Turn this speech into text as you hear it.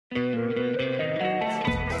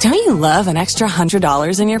Don't you love an extra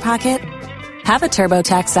 $100 in your pocket? Have a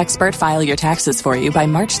TurboTax expert file your taxes for you by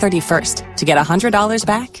March 31st to get $100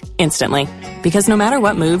 back instantly. Because no matter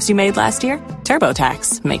what moves you made last year,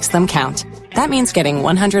 TurboTax makes them count. That means getting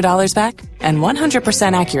 $100 back and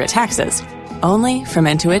 100% accurate taxes only from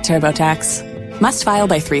Intuit TurboTax. Must file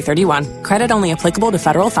by 3/31. Credit only applicable to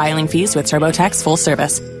federal filing fees with TurboTax full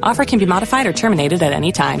service. Offer can be modified or terminated at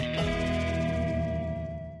any time.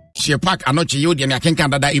 She pack anoche yodi and Yakin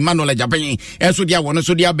Canada, Emmanuel Japan, Esodia,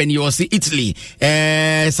 Wonosodia, Beniosi, Italy,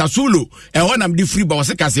 Sasulu, and one of the free boss,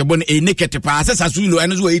 Casabon, a naked pass, Sasulu,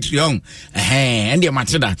 and as well, young, and your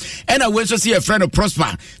Matilda. And I went to see a friend of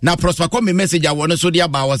Prosper. Now, Prosper, call me message. I want to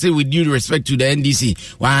Sodia, but I was with due respect to the NDC.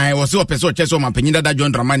 Why I was so a person, chess on my penina that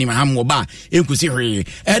John Dramani, Mahamoba, Incusi,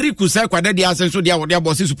 Eric Kusa, Quadia, Sodia, what their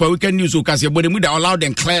bosses super weekend news, Casabon, with allowed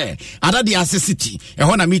and clear. Other the city, and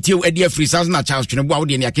when I meet you at the free Sasna Charles,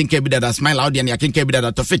 Chinabudi, and Yakin Kebida, smile out, and Yakin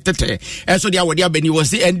Kebida to fit it. And so they were there, Benny was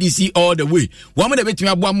the NDC all the way. Woman, a bit me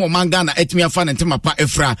one more mangana, et me a fan and Timapa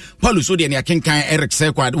Efra, Palusodi, and Yakin Eric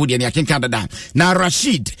Sequad, Woody, and Yakin Canada. Now,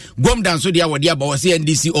 Rashid, Gomdan, so they were there, but was the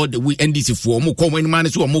NDC all the way, NDC for Moko, when man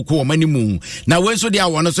is Moko, many moon. Now, when so they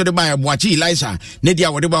are one of the buyer, Wachi, Liza,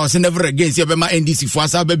 Nedia, whatever was never against Yabama NDC for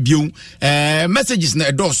Sababu, messages,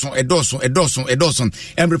 a dozen,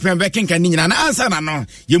 and prepare back in Canina, and answer, no,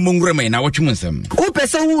 you moon remain. Now, what you mean? O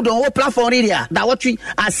person who don't platform area that what we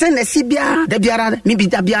are send a CBA, the Biara, maybe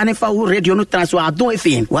the Biane for radio no transfer, I do a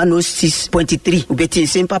thing 106.3. Betting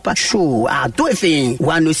same papa show, I do a thing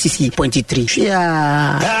 106.3.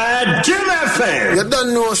 Yeah, Jim FM. You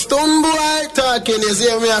don't know Stone Boy talking is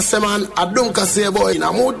here, me as a man. I don't say boy, I'm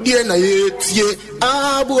out there na ye.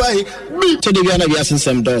 Ah, boy. So the Biana Biasin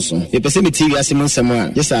Sam Dawson. You perceive me TV as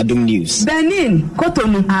someone. Yes, I do news. Benin,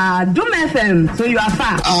 Cotonou, Doom FM. So you are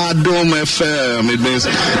far. Doom FM. It means,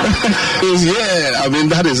 yeah, I mean,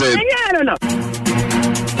 that is it. Yeah, I don't know.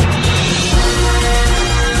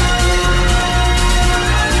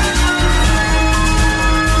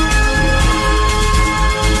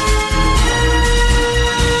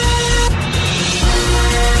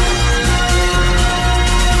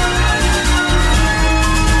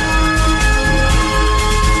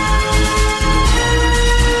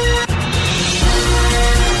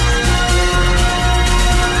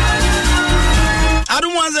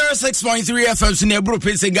 I 6.3 FM in the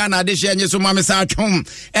Abrokyire in Ghana. This year, so Mama sat home.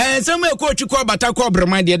 And some coach call Batako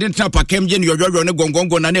Brahma, they didn't tap a Kemjan, your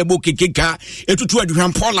Gongo, and a book kika, a tutu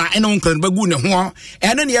Paula, and Uncle Baguna,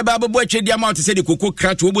 and then your Baba Boy, the amount to say the Coco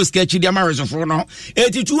Crat, who was sketchy the Amaris of Rono,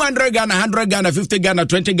 8200 Ghana, 100 Ghana, 50 Ghana,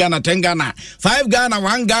 20 Ghana, 10 Ghana, 5 Ghana,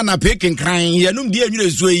 1 Ghana, picking crying, Yanum dear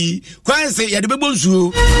Sway, quite say at the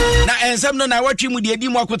Babunsu. Now, and some non I watch him with the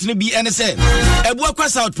Edimo Cotton be NSA. A walk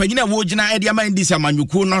us out, Pagina Wojana, Ediama in this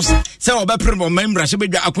Amanukunos. So ba premo membra se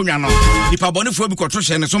bedwa akonya no nipa bone fo bi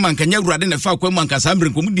kotoshe ne so man kanya wurade ne fa kwam anka sambre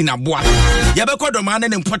komudi na boa ye be kodo ma ne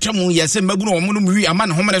mpotemu ye se mabu no omo no mwi ama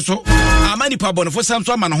ne homere so ama nipa bone fo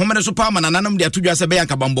samso ama ne homere so pa ama nananam de atodwa se be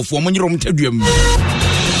yanka bambofo mo nyirom taduam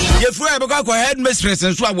ye fu e be kwa head mistress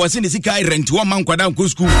nso abose ne sika rent wo man kwada nko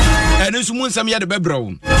school ene so mu nsam ye de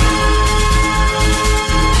bebrawo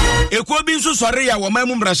eko bi nso sore ya wo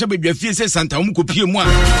mamu mbrahye bedwa fie se santa wo kopie mu a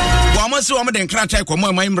Wama se wama den krata kwa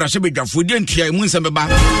mwa imra se bedwafo de ntua mu nsem beba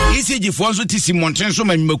ECG fo nso tisi monten so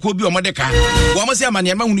manwumako bi omo de ka wama se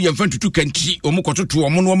amane ma hunu yemfa tutu kanti omo kototo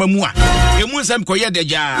omo no mamu a emu nsem koye de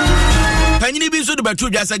ja panyini bi nso de batu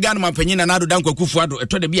dwa se Ghana ma panyina na ado dan kwakufu ado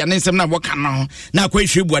eto de bia ne nsem na woka no na akwa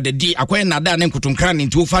hwebu ade di akwa na da ne nkotonkra ne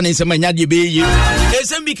nti wo fa ne nsem anya de beye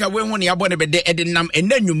esem bi ka we hu ne yabo ne bede edenam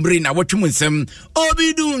enanwumbre na wotwem nsem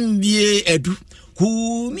obidum bie edu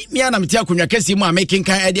mi ana mtia kunwa kesi mu amaking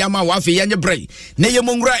kan ade ama wa afi yanye brei na ye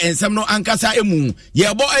mongura ensem no ankasa emu ye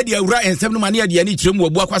bo ade awura ensem no mane ade ani tirem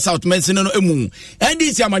wabu akwa South Mense no emu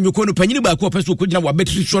andi si amanyoko no panyini ba ko peso ko gina wa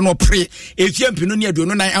betri so no pre efie mpino ne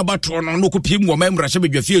aduonu nan abato no ko piem wo mamra hye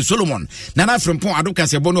bedwafie Solomon na na frempon adoka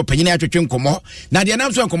se bo no panyini atwetwe nkomo na de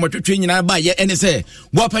nam so nkomo twetwe nyina ba ye ene se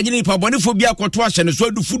bo panyini pa bonefo bi akoto ahye ne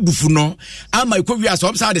so dufu no ama ikowi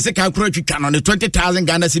aso sa de se kan kro twetwa no 20,000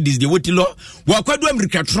 Ghana cedis de wotilo kwadu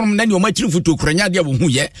America trom na ne o machiri futo kranya de wo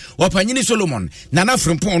huye opanyini Solomon na na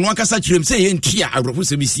frempon no akasa kirem se ye ntia awrofo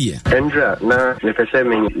se bisi Endra na me pese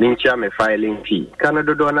me linkia me filing fee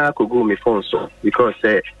Canada do na kogu me phone so because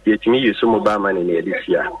yet me use mobile money ne this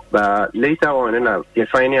year but later on na you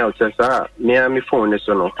find out say me phone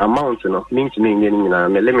so no amount no means me na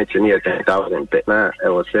me limit near 10,000 na I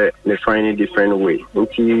was say me find a different way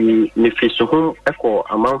nti me fi so home echo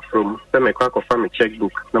amount from me kwa ko from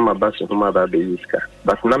checkbook na my bass home aba be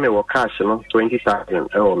but na me wo cash no 20,000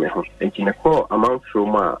 me ho nti me call amount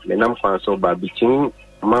from me nam kwan so ba between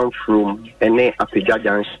man from any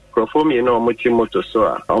apijajans. Perform you know much motor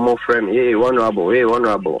so almost frame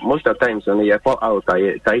honorable. Most of the times when you call out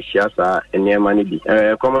Taisha and near money be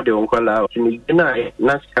come the uncle out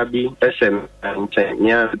Naskabi SM and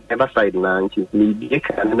near ever side nanti me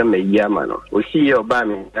can me yamano. We see your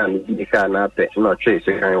bami and the can not trace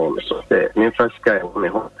a kind of so me first sky me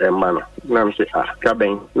home man. Nam say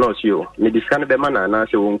cabin not you. Me discan be man and I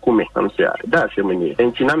say unkume. I'm say that's a mini.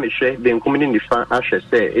 And Chinami share then coming in the fan ashes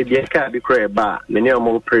say if you can't be cray bar many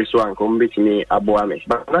more so and come with me aboame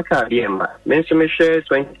but na ka dey ma me so me share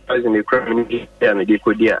 20,000 the community and the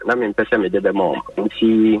kodia na me pese me de be mom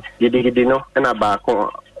nti gidi no na ba ko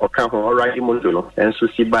o ka ho already mundo no enso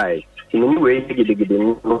si bai in way gidi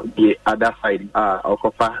no the other side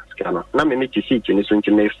okofa scanner na me ti see ni so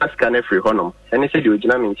nti me first scanner free honom and say the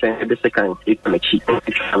original me chen the second it me chi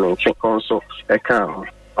me chen konso e ka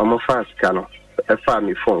omo fast scanner e fa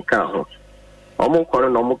mi phone ka ho omo kono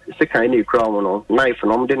no se kan ni kra omo no knife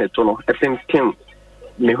no de ne to no fm team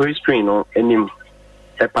me ho screen no enim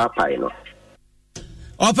e papa no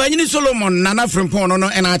Opanyini Solomon nana frimpon no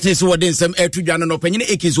na ate se wode nsem atudwa no opanyini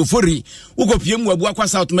ekizofori ugopie mu abu akwa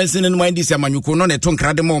South Medicine no mandi se amanyuko no ne to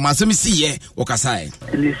nkrade mo masem siye okasae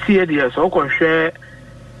ni siye dia so ko hwe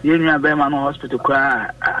yenua be ma no hospital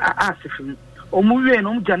kwa asifim omuwe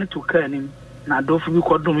no mjane to kanim na dofu bi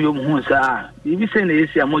kodum yo mu hu sa bibi se na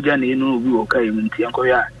esi amoja na enu obi wo kai mu nti enko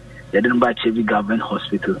ya yedin ba chebi government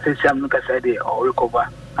hospital se am no ka say dey or recover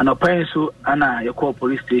and open so ana you call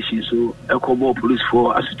police station so call police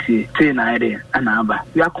for asuti say na ide ana aba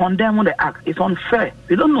we are condemning the act. It's unfair.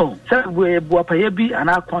 We don't know say we buapaye bi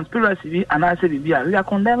ana conspiracy bi ana say bi we are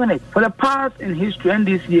condemning it for the past in history and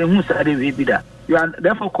this year hu say dey we be that. You are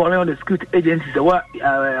therefore calling on the security agencies what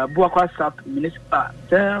Abrokyire South municipal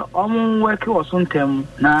say work or sometime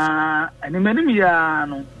na any many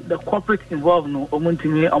no the corporate involved no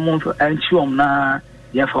omuntimi enchiom na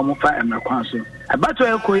ya form fa emrakwanso abato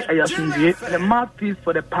ekoi ayasunje the mouthpiece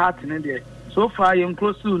for the party in there so far you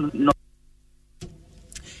close to no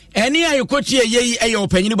Eni ayokochi yeyi eyo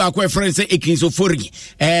opanyini ba kwa friend say ekinsofori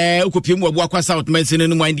ukopie mu abu akwa South Medicine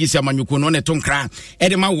no mandi se amanyuko no ne tonkra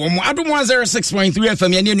ede ma wo mu adomo 06.3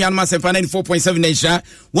 FM ya ne anuma 94.7 Nation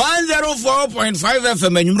 104.5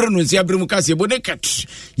 FM anyumre no nsia bremu kase bodekat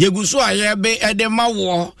yeguso ayebe ede ma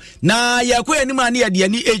wo na yakwa ani ma ne ade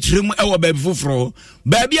ani echirem ewo baabi foforo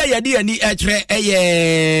baabi ayade ani echire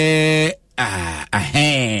eye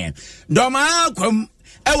doma kwam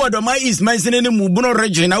Ewadoma is mentioning Mubuno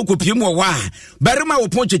region ukopie mu wa barima wo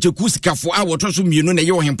pon checheku sikafo a woto so mienu na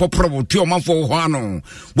ye wo hempo probo tio manfo ho ano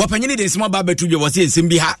wopanyini de sima ba betu dwe wose ensem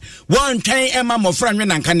bi ha won twen ema mofra nwe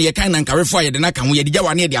nanka ne ye kan nanka refo ye de na ka ho ye de gya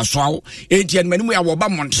wane de aso entian manimu ya wo ba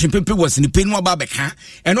montre pepe wose ni penu ba beka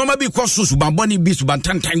eno ma bi koso su ba boni bi su ba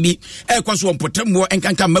tantan bi koso won potamu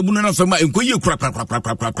enkanka mabuno na fama enkoyi kura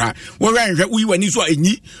wo ranhwe uyi wani so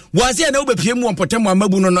anyi wase na wo bepie mu won potamu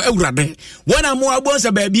mabuno no awurade wona mo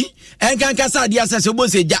abonsa baby enkanka sa dia sese bo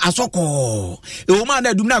se ja asoko e o ma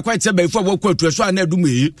na dum na kwa tse baifo wo kwatu so na dum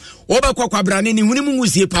e wo ba kwa brane ni huni mu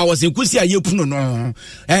ngusie pa wo se kusi ayepuno no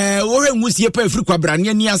wo hwe ngusie pa afri kwa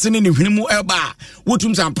brane ni ase ni huni mu eba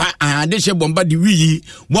wotum sampa de hye bomba de wi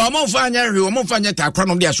wo mo fa anya hwe wo mo fa anya takra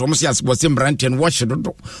no de aso mo se ase bo se brante no wo hye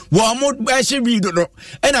dodo wo mo hye wi dodo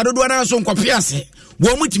e na dodo na so nkopia ase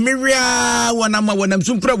wo mutimi wia wonam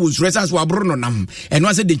sumpra wo stress wo abro no nam eno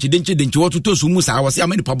ase denchi wo toto su musa wo se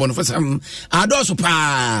amani pabon fo sam adoso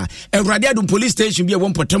pa Ewrade adum police station bi e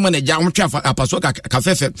won potem na ja hotwa apaso ka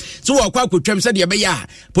fefe so wo kwa kotwam se de be ya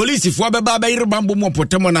police fo be ba yire bambo mo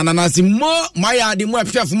potem na nanase mo maya de mo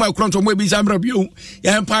afafo mo akronto mo bi samra bi o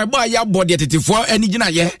ya mpa ba ya body tetifo ani gina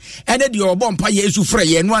ye ene de obo mpa ye esu frɛ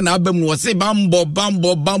ye no na abam wo se bambo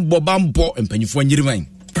empanyifo nyiriman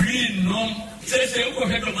say uko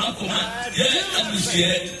hedo makoma ye amusie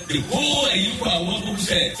the whole ayikwa wo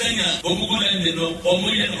say senya omugo ende no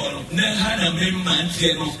omoye no na hana memma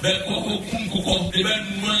ntie no be kokko de be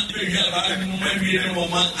nwa be ya ba anu ma wie ne mo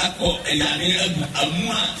ma akọ eyane agu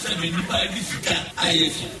amua se be nipa disika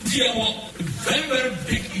ayeso tie wo very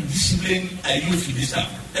big discipline ayu fi this up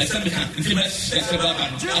esa me kan ntima esa ba ba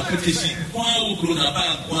no apetesi kwa wo kro na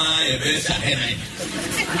ba kwa e be sa henai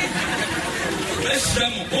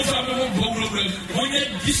Resamo, over when you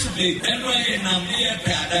display, and why you now near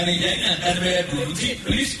Padani and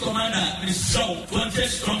police commander is so 20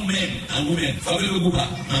 strong men and women. Fabuba,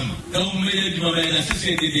 no made you man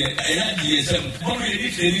associated here. I had DSM, already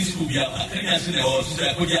training school. And I said, oh,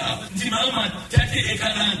 Sakoya, Timama, Tati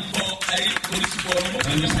Ekanan, or I police for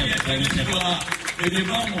and the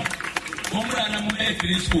Mamo, Momra,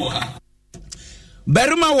 school.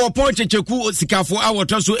 Beruma wo pon checheku sikafo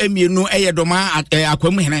awoto so emienu eyedoma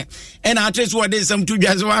akwamu hene ena atres wo de sam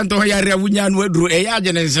tudwase wanto ya rawunya no aduru eya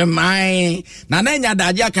agene semai na na nya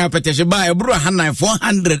daje aka peteshe ba eburu hanan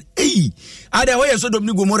 400 ade wo yeso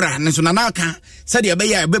domni gomora ne so na aka sade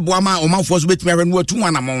ebeya ebeboa ma omafo so betimi ahwe no atu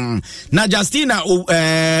anam na Justina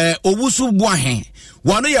owusu boahe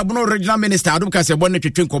wano ya bono regional minister Abrokyire Nkommo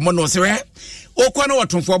twetwe Nkommo no sere okwa no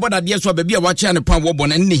watomfo boda de so baabi a wache ne pa wo bo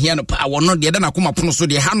na ne hia no pa wono de na koma pono so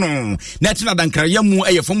de ha no na tina dankra yamu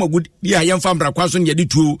eyefo magudi ya yemfa mbra kwa so ne de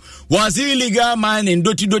tuo was illegal mining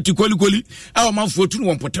doti kolikoli aw manfo tu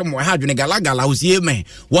no potem wa ha dwene galagala osie me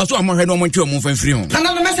waso amohwe no montwe mo mfamfiri ho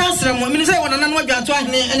ana no mesa asra mo mi say wona na no adwato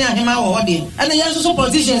ahene ene ahema wo hode ene yeso so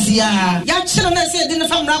positions ya kire na say de ne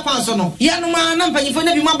famra kwa so no ya no ma na mpanyifo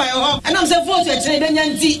na bi mo abaye ho ana mse vote ya kire de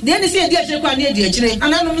nyanti de ne say de akire kwa ne de akire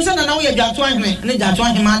ana no mse na wo ya adwato ahene ne adwato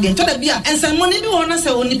ahema de to da bia ensan mo ne bi wona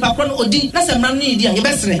say onipa kro no odi na say mram ne di a ye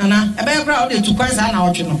besere ana e be kra o de tu kwan sa na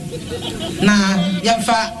otwe no na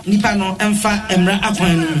yamfa nipa no emfa emra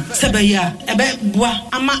akwan no sebeya ebe bua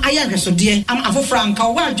ama ayahweso de ama afofra nka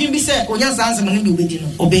wo adwin bi se onya sanse mo ne bi obedi no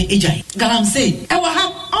obe ejai galamsey e wa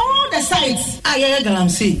ha all the sites ayaya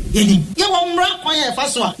galamsey yedi ye wo mra kwan ya fa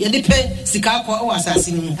so a ye de pe sika akọ o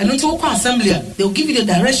asase ni mu eno to ko assembly they will give you the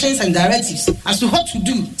directions and directives as to what to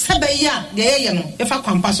do sebeya de ye no e fa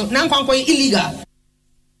kwampa so na kwankwa illegal.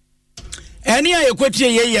 Eni aye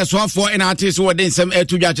kwetie ye yesoafo ena ate so wode nsem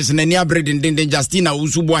etudwa chese na ni abredenden Justina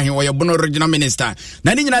Usubo ahe wo ye bono regional minister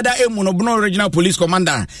na ni nyina da emu no bono regional police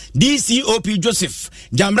commander DCOP Joseph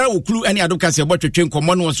Jamra Okulu eni Abrokyire botwetwe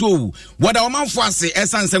Nkommo no so wada omanfo ase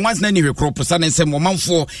esanse wanse na ni hwekropo sa nsem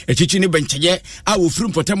omanfo echichi ni bencheye a wo firi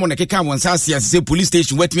mpotemo na keka wonsa ase police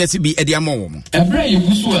station watimi ase bi ede ama wo ebra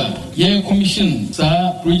yebusu a ye commission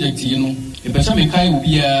sa project yi no ebesa me kai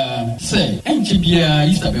obia se enche bia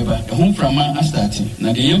Easter beba ehun frama astati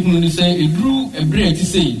na de yehunu ni se edru ebre ti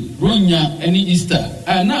sei ronya any Easter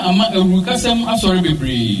na ama eurukasem asori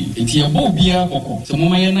bebre enti ebo obia kokko se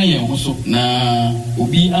moma ye na yen ho so na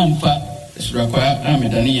obi amfa surakwa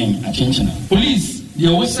amedane yen achenchena police de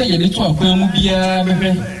wo se ye de to akwan mu bia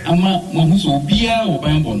bebe ama mo hu so bia wo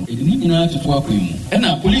ban bon e ni nyina to akwan mu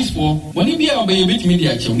na police for boni bia obeye betimi de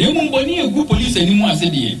achew na emu boni egu police ani mu ase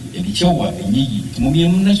de e di chewa enyi mo bi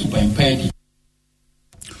emu na supan padi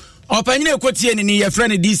Opanyine kotie ni ye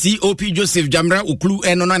friend DCOP Joseph Jamra Okulu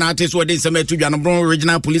eno na ate so de nsem atudwa no bron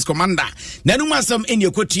regional police commander na nu masam eni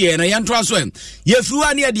kotie no yanto aso ye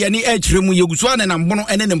fruwa ne ade ani akiremu yeguso na nambono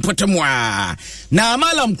ene ne mpotemu a na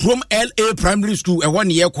malam krom LA primary school ewo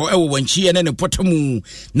ne ye ko ewo wanchi ene ne mpotemu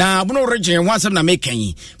na bono region wasam na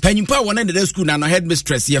mekan panyimpa wona de school na no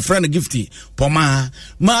headmistress ye friend gifty poma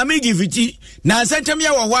maami gifty na sentem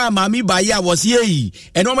ya wo wa maami ba ya wo se yi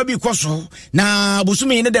eno ma bi koso na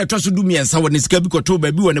busumi ne de so du miensa woni sika bi koto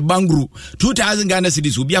ba bi woni bangru 2000 Ghana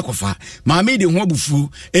cedis obi akofa maame de ho abufu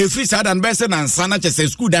efri sadan bese na nsa na chese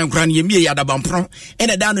school dan kran ye mie ya da bampro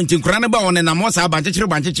ene da no ntin kran ba woni na mo sa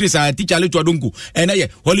banchechire sa teacher le to donku ene ye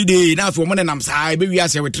holiday na afo mo ne nam sa be wi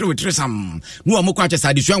ase wetre sam no mo kwa chese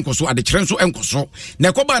adesu enkoso adekire nso enkoso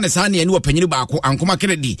na ko ba ne sa ne wapanyini ba ko ankoma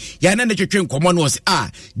kredi ya na ne twetwe Nkommo no se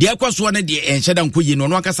de akwaso ne de enhyeda nkoyi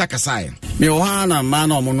no akasa kasa me wo ha na ma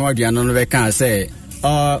na mo no aduano no be kan se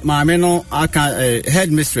maame no aka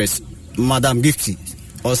headmistress Madam Gifty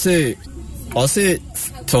or say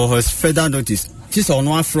to her further notice she's on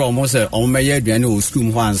one from us on my aduane o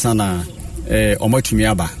school ho ansa na omatumi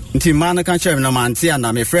aba nti ma na kan chere na manti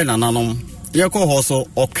na me friend ananom ye ko ho so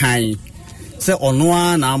okan se ono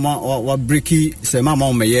a na ma wa breaki se mama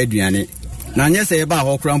o my aduane na nye se ba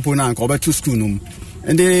ho krampo na nka obetu school num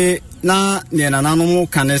ndi na ne nananom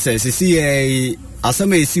kan se sisi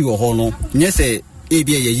asama esi wo ho no nye se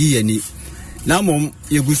ebia ye yiyani na mom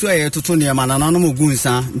yeguso ye toto ne ma nananom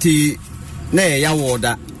ogunsa nti na ye ya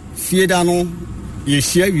woda fieda no ye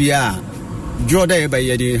hia wi a joda ye ba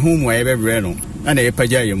ye de homo ye bebre no na ye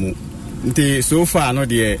pagya ye mu nti so far no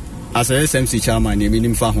de asa SMC chairman ne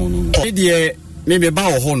minim fa ho no de me be ba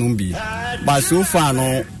wo ho no bi ba so far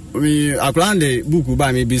no we aklande buku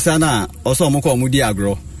ba me bisa na oso mo ko mu di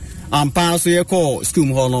agro ampa so ye ko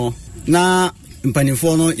school ho no na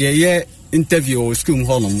mpanifo no ye interview school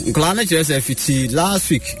honum nklana kire say fiti last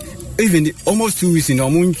week even almost 2 weeks in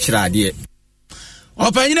omun chirade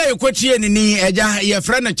Opanyina yekotie ni eja ye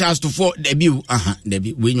friend Charles to for debut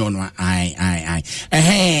debut we nyo no ai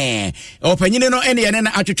opanyina no ene ye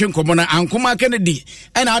na atwetwe nkomo na ankoma Kennedy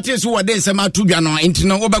ena ate so wode nsem atudwa no enti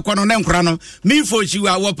no wobekọ no ne nkura no mi fo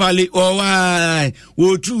chiwa wopale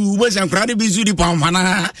wo tu wo sankura de bizu di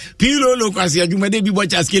pamfana pilo lo kwase adwumade bi bo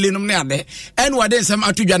chaskele nom ne ade ene wode nsem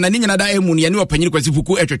atudwa na ni nyina da emu ne ye opanyina kwasi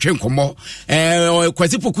puku etwetwe nkomo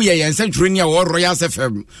kwasi puku ye yense twere ni a wo Royal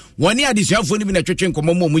FM woni adisuafo ni bi na twetwe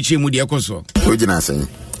nkomo mo mu chie mu de ekoso ojina sen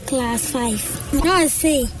class 5 no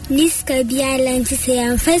say this could be island to say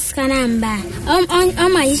I'm first number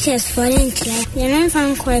my teachers for like you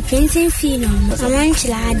fan ko printing film am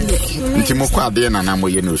chilade nti mo kwa de na mo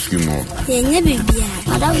ye no school mo ye nya bibia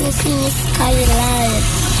ada we see sky live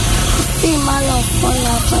see man of fun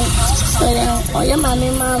so oya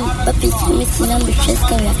mama papi me see na be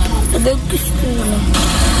cheska ya be school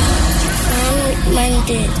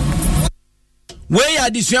Monday. We are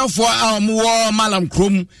this young for our Malam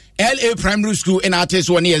Krum, LA Primary School in Artist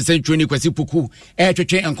 1 year century Kwasipuku,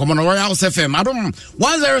 Chit-chat and Common Royal FM. Adam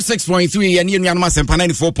 106.3 and Yanma Sempa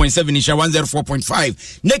 94.7 Isha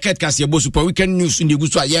 104.5. Naked Kasiabo Super Weekend News in the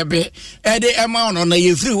Guswa Yebe, Ede amount on a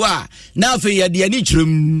Yefriwa. Now for ya the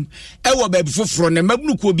Anitrum, Ewa Baby Fufron and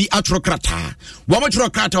Mabnuko be Atrocrata.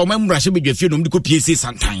 Womatrocrata or Membrashabi Film, the PSC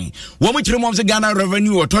sometime. Womatrum of the Ghana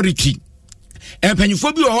Revenue Authority. Empanyfo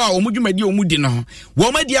wa omudwumadi omudi no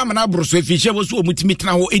wo madi amana abroso afihye wo so omutimi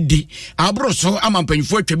tena ho edi abroso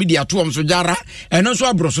amampanyfo atwabi de ato omso jara eno so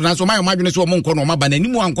abroso na so mayo madwene so omonko no maba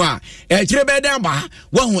nanimu anko a kire be dan ba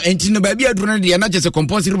wo hu enti no ba bi aduro de na jese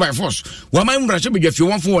compulsory by force wo man mrahye bedwafie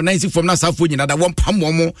won fo 9 from na safo nyina da won pam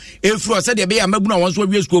mo efuru se de be ya mabuna won so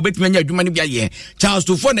awie school betimi anya adwuma ne bia ye Charles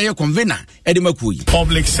to for na ye convener e de makuyi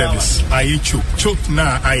public service ayi choke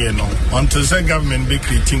na ayeno until the government be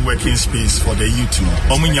creating working space for the youth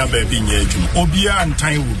no omunya baby nya adwuma obia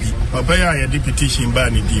antan wo bi obaya ya deputation ba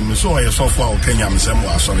ni dim so oye so for Kenya msem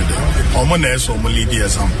wa asore de omo na eso mo lead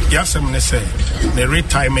exam yasem ne say the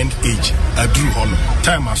retirement age adru hono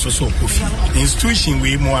time asoso kofi institution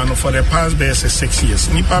we mo ano for the past 6 years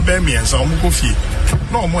nipa be me ensa omo kofi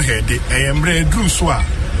no omo head emre adru so a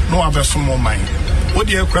no abesomo mind what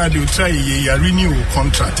the crowd you try ya renew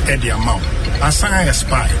contract at the amount assign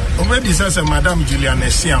expire already says Madam Julian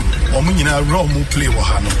Esiam omunyina raw mu play wo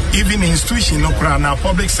ha no even institution no crowd na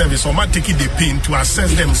public service o ma take the pain to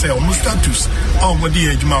assess them say omu status omu di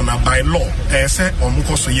ejuma na by law say omu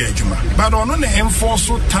koso ye ejuma but ono na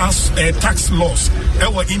enforce tax laws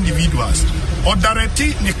our individuals or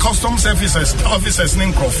directly the custom services officers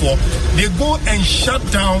in Crawford they go and shut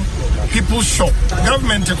down people's shop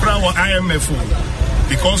government crowd or IMF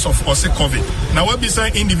because of also COVID. Now what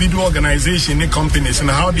beside individual organization and companies and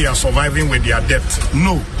how they are surviving with their debt?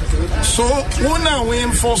 No. So when we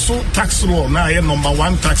enforce tax law, now you're number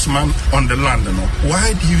one tax man on the land. No?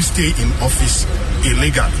 Why do you stay in office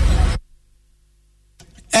illegally?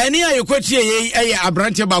 Eni ayekwatie ye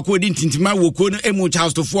abrante ba ko di ntintima wo ko no emu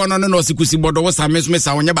Charles to fo no no sikusi bodo wo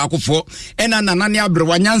samesmesa wonya ba kofo ena nanane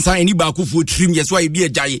abrewa nyansa eni ba kofo trim yeso aye bi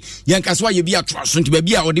ajaye yenkaso aye bi atroso nti ba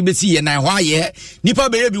bi a ode besi ye na ho aye nipa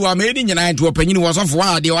be bi wa ma edi nyina nti opanyini wo sofo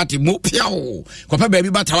wa de wate mo piao kopa ba bi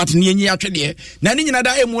bata wate ne enyi atwede na ne nyina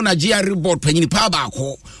da emu na GR board panyini pa ba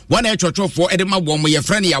ko wana etwotwofo ede mabo mo ye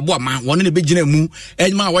friend ya bo ma wona ne begina mu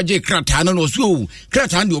ejma waje krata no so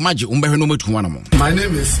krata ndi o maje umbehwe no matu wana mo. My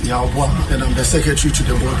name is Yawwa, and I'm the secretary to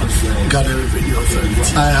the board of Ghana Revenue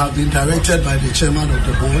Authority. I have been directed by the chairman of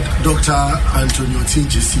the board, Dr. Antonio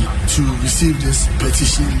Tinjisi, to receive this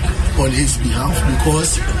petition on his behalf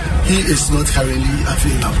because he is not currently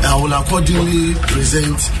available. I will accordingly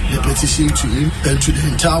present the petition to him and to the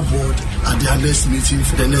entire board at their next meeting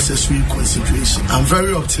for the necessary consideration. I'm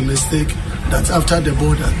very optimistic that after the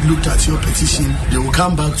board has looked at your petition, they will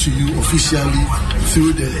come back to you officially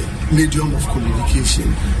through the medium of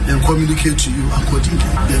communication and communicate to you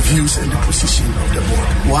accordingly the views and the position of the board.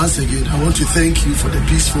 Once again, I want to thank you for the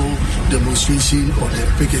peaceful demonstration or the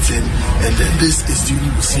picketing, and this is duly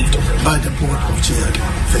received by the board of GR.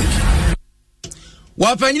 Thank you.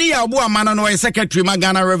 Wapanyini ya abu amana no secretary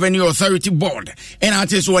Ghana Revenue Authority Board and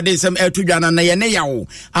artist what they some etudwana na yene yawo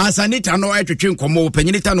asanita no etwetwe nkomo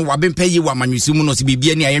panyinita no wabempa yi wa manwisimu no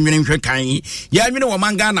sibibia ne ayemwene nhwe kan ya nwene wo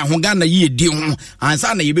manga na ho Ghana yi edi ho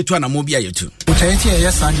ansa na yebetu na mo bia yetu utayeti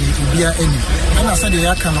ya sadi bia eni ana sadi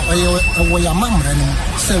ya kan owo ya mamra no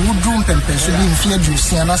se wudru mpempe so bi mfia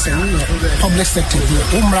jusia na se public sector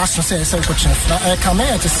bi umra so se ko chef na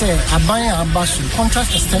kamaya te se aban abasu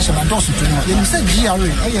contract extension adosu to no yem se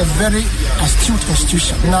GRA a very astute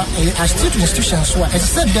institution. Now, astute institution, so as I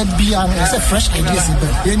said, that beyond as a fresh ideas.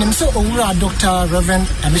 And so, Dr. Reverend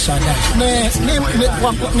Abishada.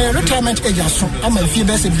 Retirement age, I'm a few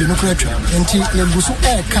best of the nuclear until you go to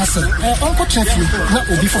air castle. Unfortunately, not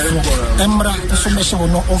will be for Emra, so much will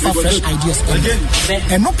not offer fresh ideas.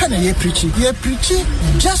 And no penny ye preaching. Ye preaching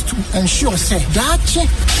just to ensure, say, that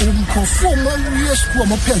perform 1 year school,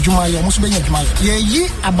 Jumaya, almost being Jumaya. Ye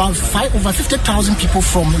about over 50,000 people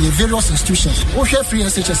from the various institutions. Oh, share free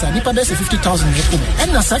SHS, Nipa Bess 50,000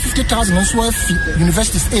 and that's 50,000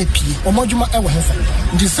 universities AP, or Mojuma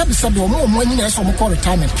Ewahefa. The sub or more money as from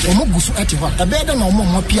retirement, or more Gusu Etiwa, a better no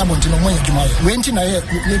more Piamont in a way Jumaya. Went in a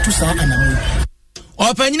to Sa and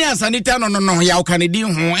Opanyine asanita no ya okanedi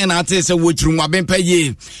ho ena ate se wotrum abempa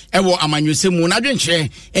ye ewo amanyusemu na dwenche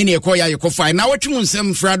ene ekoya yekofa na wotwum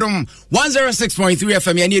nsem fradom 106.3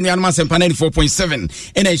 FM ya ni nuanuma sempa 94.7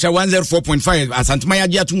 ena isha 104.5 asantuma ya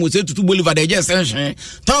dia tumu se tutu Boulevard eje senhwe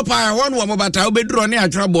top one wo mobata obeduro ne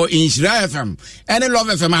atwabo Inshira FM ene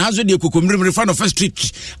Love FM hazo de kokomrimri fan of first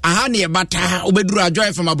street aha ne bata obeduro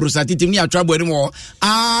Ajoy FM abrosati tim ni atwabo ene mo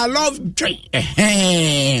I love joy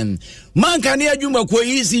man kan adwuma ko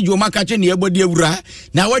isi dwuma ka che ne ebodi awura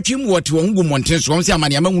na watwim wote wo ngu monten so won se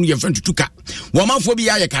amane amanu ye fantutuka wo manfo bi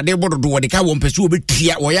ya ye kade bododo wo de ka wo mpese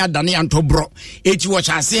obetua wo ya dane antobro eti wo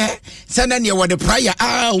chase se na ne wo de prayer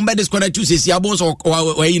wo be disconnect to sesi abo so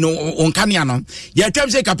on kania no ya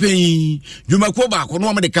twam se kapen dwuma ko ba ko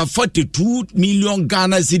no de ka 42 million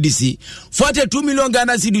Ghana cedis 42 million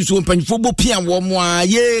Ghana cedis wo mpanfo bo pian wo mo a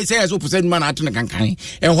ye se so percent man atene kankan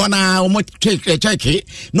e ho na wo mo check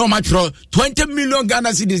no ma 20 million Ghana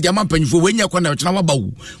cedis diamond panfo wenya kwa na wachina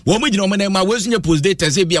wabawu wo mo gina omene ma wesu nye post data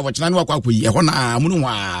se bia wachina no akwakoyi e ho na amunu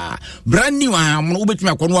wa brand new amunu ubetumi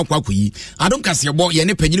akonu akwakoyi adon kasebo ye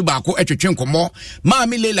ne panyini baako etwetwe nkommo ma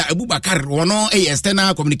mi Lela Abubakar wono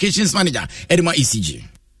external communications manager edema ECG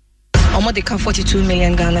almost they can 42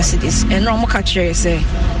 million Ghana cedis and no more catch say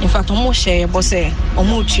in fact almost share boss say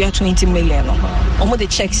almost 20 million almost the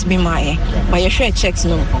checks be my but you share checks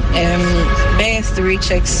no best 3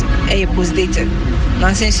 checks post dated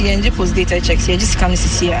now since you post dated checks you just can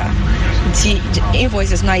see here the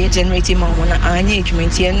invoices now you generating more on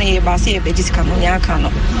engagement here na ba say be just can on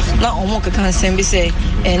account now almost can send be say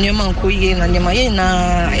new man ko ye na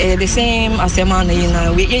na the same as a man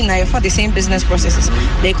na we na for the same business processes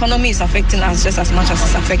the economy is affecting us just as much as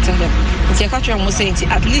it's affecting them. It's a culture almost saying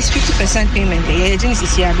at least 50% payment the agency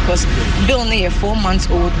is here because bill na 4 months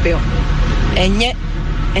old bill. And yet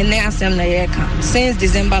and then asem na yeka since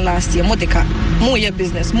December last year more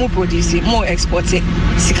business, more produce, more export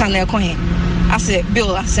sika na ekohe. As a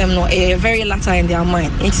bill asem no a very latter in their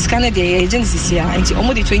mind. It is kind of the agency is here and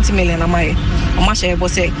almost 20 million amai. Omo share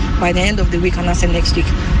boss say by the end of the week and as next week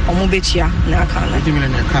omo betia na account 20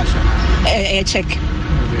 million cash. A check.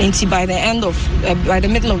 And by the end of by the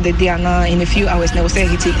middle of the day and in a few hours they will say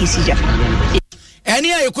it's easier.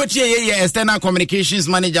 Any external communications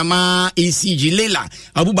manager ma ECG Lela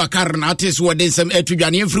Abubakar na ates wo den sem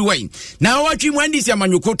etudwane everywhere. Now what you when this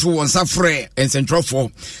amanyokoto won safre en central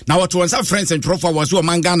for. Now what won safre en central for was wo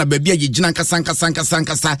mangana ba bia yigina sanka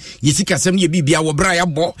yisika sem ye bibia wo bra ya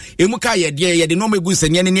bo emuka ye de no megu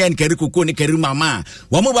sene ne en kari koko ne kari mama.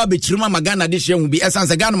 Wo mo ba be chirima magana de hye hu bi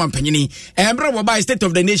essence Ghana mampanyini. Embre wo ba state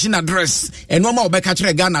of the nation address en wo ma wo be ka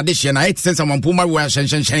kire Ghana de hye na it sense mampoma wo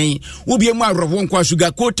hyen wo bi mu awro kwa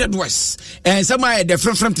sugar coated west and some I the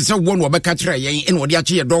friend to say one will be catcher in what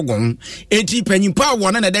yachi a dogon 80 penny power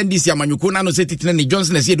one and then this Yamanyukuna no set it in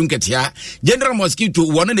Johnson as you don't get here General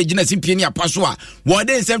Mosquito one and the genus in Pinia Pasua what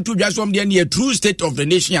they sent to just from the near true state of the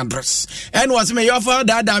nation address and was may offer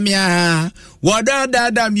dadamia what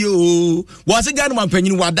dadam you was a gun one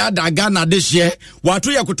penny what Ghana this year what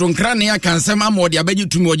we are kutonkrania can some more the abedi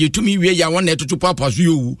to me where you wanted to purpose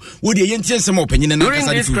you would the yen some opinion during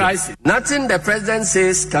this crisis nothing the president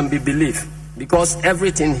says can be believed because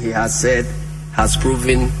everything he has said has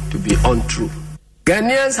proven to be untrue.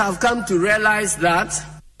 Ghanaians have come to realize that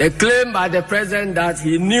the claim by the president that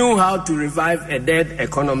he knew how to revive a dead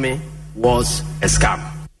economy was a scam.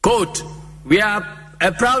 Quote, we are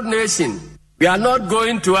a proud nation. We are not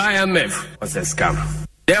going to IMF was a scam.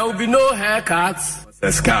 There will be no haircuts was a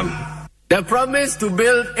scam. The promise to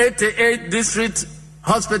build 88 district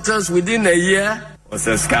hospitals within a year was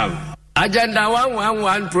a scam. Agenda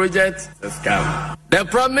 111 project was a scam. The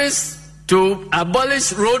promise to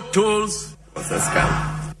abolish road tolls was a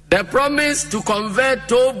scam. The promise to convert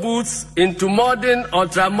toll booths into modern,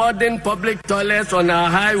 ultra-modern public toilets on our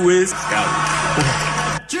highways was a scam.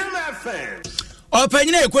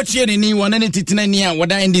 Opanyina ekwatie ni wona ne titina ni a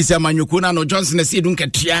woda ndisi amanyoko na no Johnson na Sedu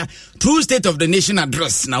nkatua true state of the nation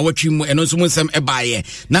address na watwi mu eno so nsem ebaaye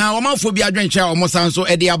na womafo bi adwencha omosanso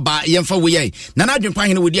ede aba yemfa woyai na na adwenpa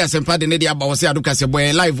hene wodi asempa de ne de aba wo se adokase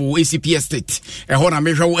boy live wo ACP estate ho na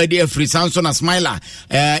mehwa wo ede afri sanso na smiler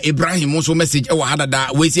Ibrahim so message e wo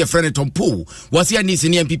hadada we see a friend Tompo wo se ani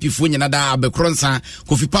senior MPP fu nyina da abekronsa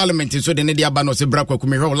kofi parliament so de ne de aba no se bra kwaku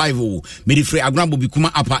mehwa live wo medi free agrambo bi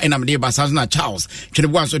kuma apa ena me de ba sanso na Charles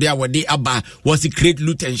Chenebwa so dia wode aba was create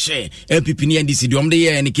loot and share MPP ni ndc di omde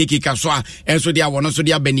ye ne keke kaswa enso dia wono so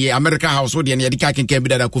dia bani America house so dia ne dika kenken bi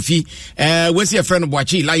dada kofi we see a friend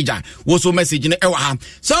Boachi Elijah wo so message ne ewa ha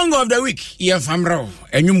song of the week ye famro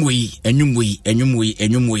enwumwe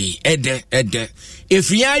ede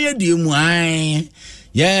efia ye di mu ai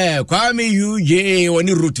yeah Kwame UJ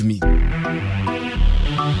woni root me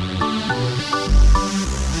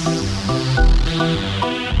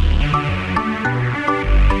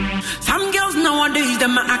nowadays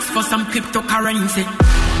them ask for some cryptocurrency.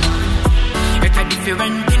 It's a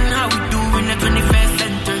different thing how we do in the 21st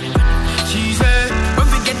century. She said, when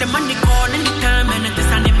we get the money call anytime and it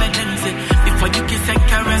is an emergency. Before you kiss and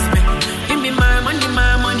caress me, give me my money,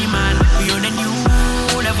 man. We on a new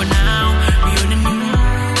level now. We on a new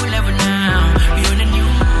level now. We on a new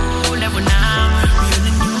level now. We on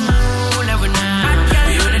a new level now.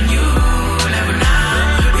 We on a new level now.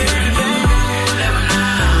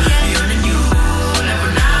 We on a new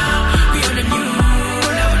level now. We on a new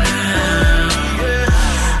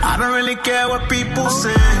care what people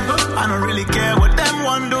say. I don't really care what them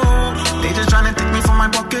want do. They just trying to take me from my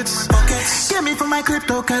pockets. Get me from my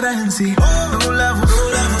cryptocurrency. No level,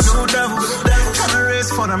 no devil. Trying to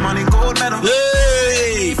race for the money, gold medal.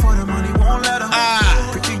 Hey. For the money, won't let them.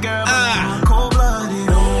 Pretty girl, but cold blooded.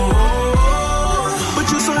 Oh,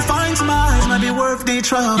 but you so fine to my eyes, might be worth the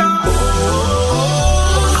trouble.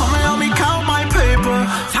 Come and help me count my paper.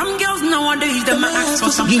 Some girls nowadays, them ask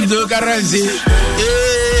for some cryptocurrency.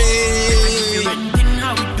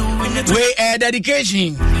 We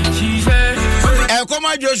dedication. Come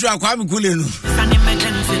on, Joshua, Kwame Kulenu.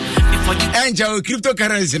 And your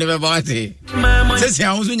cryptocurrency never bought it. Says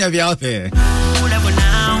I was in your out there.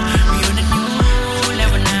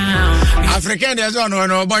 African, there's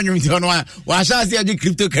no one you don't want. Why shall I say the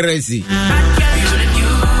cryptocurrency?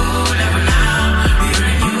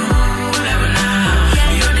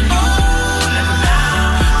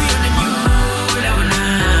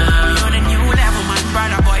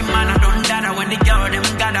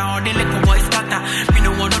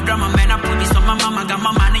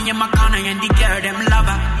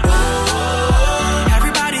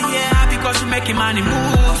 Making money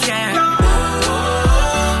move, yeah.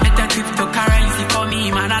 Let the cryptocurrency for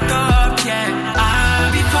me, man, I talk, yeah.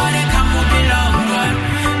 Before they come, we'll be long gone.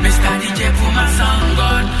 Mr. DJ put my song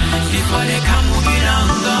on. Before they come, we'll be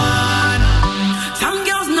long gone. Some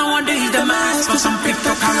girls nowadays, they ask for some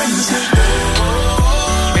cryptocurrency.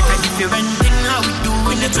 It's a different thing how we do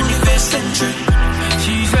in the 21st century.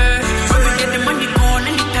 She said, when we get the money call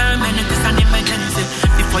anytime and it is an emergency.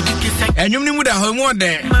 And you knew that home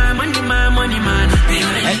there. My money, man.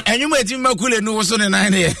 And you made him a cool and no so than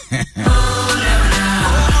 9 years.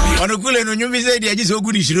 On a cool and you visit, I just so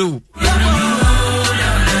good is true.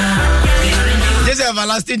 Just have a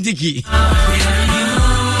lasting ticket.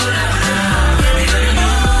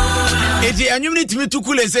 And you need to be too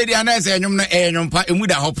cool and say the answer and you're not a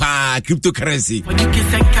muda hopper cryptocurrency.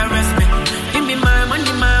 Give me my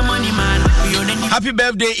money, man. Happy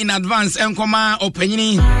birthday in advance, Nkoma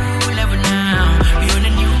Opanyini.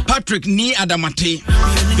 Patrick Ni Adamate.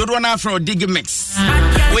 Good one afro Dig Mix.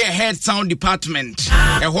 We are head sound department.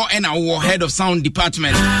 Our head of sound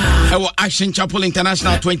department. Our Action Chapel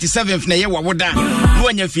International 27th na yewa woda. No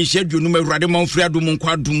anya fishe du nume rademon friadu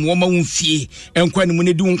munkwadum woma umfie. Enkwani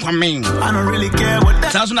mune du nkwamen. I don't really care what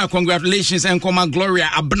that. Sasuna congratulations Nkoma Gloria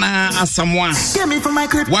Abna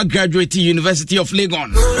Asamoah. What graduate University of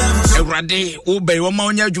Legon. Erade obe woma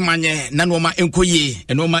onya adwumanye na no ma enkoye.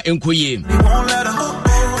 Enoma enkoye.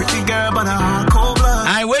 Pretty girl but a cold blood.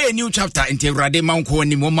 I wear a new chapter in Tevrade Mounko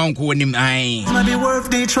and Mounko and I might be worth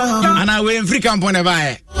the trouble. And I wear in free camp on a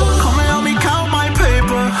buy. Come and help me count my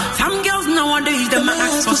paper. Some girls nowadays they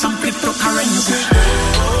ask for some cryptocurrency.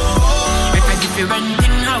 It's a different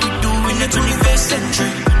thing how we do in the 21st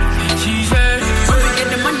century. She said, when we get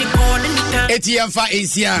the money call anytime. ATM for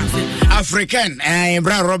Asia. African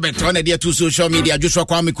Bra Robert on the dear to social media Joshua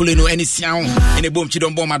Kwame Kulenu any sound in a boom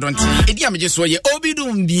chidon bomb don't it am just so ye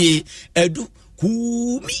obidum be edu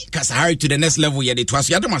kumi kasahari to the next level ye the twas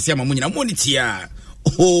yadoma siama munyina monity.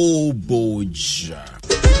 Oh, boja.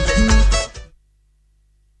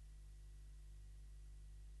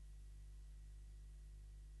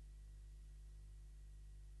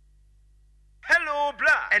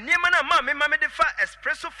 and Yamana Mamma Defa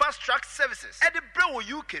Espresso Fast Track Services at the Bro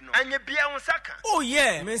UK no and Bia Saka. Oh,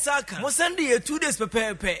 yeah, Mensaka. Mosandi 2 days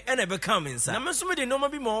prepare and ever coming, sir. I'm assuming the normal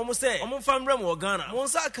be more say, I'm on Farm Ram or Ghana,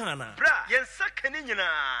 Monsakana. Bra, Yen Sakanina.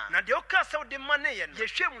 Nadia Saw the money and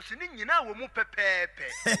Yeshemusinina will move pepe.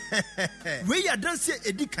 We are dancing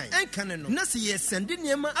a decan and canon. Nasi sending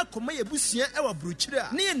Yama Akomaya Busia our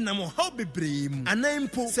Bruchira. Near Namo Hobby Brim. A name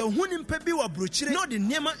po so Hunim Pebi or Bruchira, not in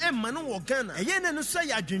Yama and Manu or Ghana. A yen and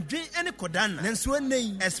say I drink any Kodana. And so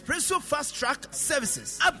name Espresso Fast Track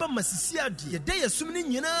Services. Abba Masisia, the day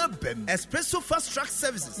assuming Yana Bem. Espresso Fast Track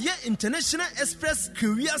Services. Ye International Express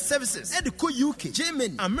Courier Services. Edco UK,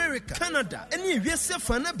 Germany, America, Canada, and yes,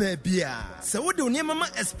 Fana Babia. So what do Mama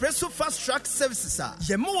Espresso Fast Track Services are?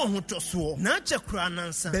 Yemo Hotoso, Nacha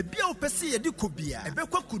Kranansa, Babia Pesi Edicobia,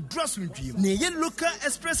 Ebeko could dress with you. Near local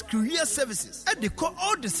express courier services. Edico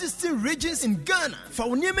all the 16 regions in Ghana. For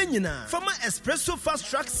Yemenina, Fama Espresso Fast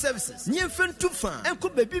Track Services. Nyefen Tufa, and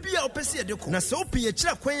could be Bibia Pesi Edico. Nasopi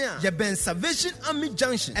Chakwaya, Yaben Salvation Army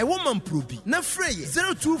Junction, a woman probi. Nafrey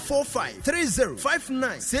 0245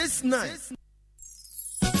 305969.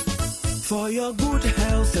 For your good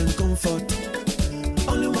health and comfort,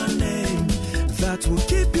 only one name that will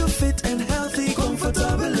keep you fit and healthy.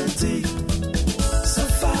 Comfortability.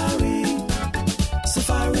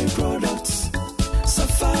 Safari products.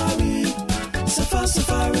 Safari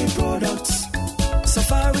products.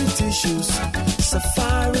 Safari tissues.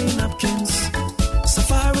 Safari napkins.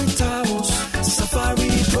 Safari towels. Safari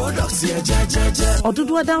products.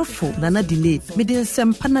 Odudu Adamfo Nana delay midin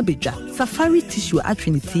sempana beja. Safari tissue at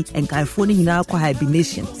Trinity and California in our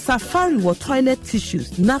hibernation. Safari were toilet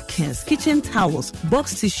tissues, napkins, kitchen towels,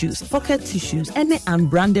 box tissues, pocket tissues, any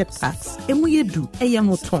unbranded packs. Emuyedu,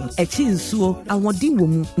 eyamoton, echinsuo,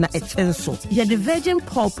 awodiwomu na echenso. Ya the virgin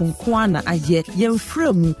pulp nkwana aye ye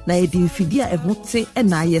fremu na ye dinfidia ehote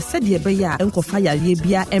na ye sede beya enkofa ya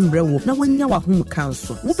bia emrewo na wanya wa hum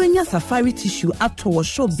kanso. Wobenya Safari tissue ato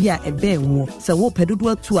show bia ebenwo. Se wo pedudu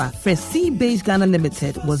atua Free Base Ghana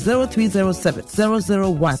Limited was 0307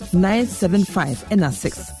 001 975 and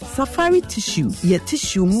 6. Safari tissue ye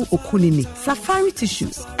tissue mu okunini. Safari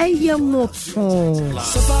tissues eyamoton.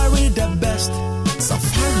 Safari the best.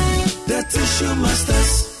 Safari the tissue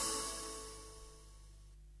masters.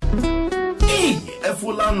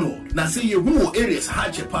 Full landlord. Now say you who areas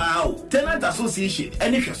hatch pao. Tenant association,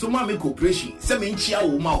 any Kesuma corporation, Semenchia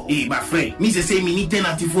Umao. My friend, me say me need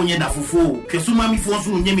tenant phone dafufo. Kesuma mi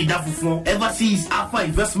fonsu nyemi dafufo. Overseas Alpha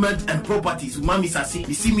Investment and Properties. Mami sasi.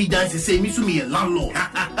 You see me dance say me to me a landlord.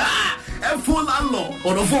 Full landlord.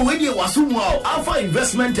 On the phone when you wasumao. Alpha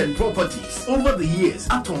Investment and Properties. Over the years,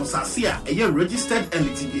 Aton Sasia, a year registered and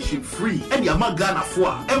litigation free. And Yamagana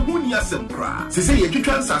Fwa. And Bunya Sempra. Say you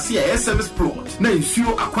can Sasia SMS plot.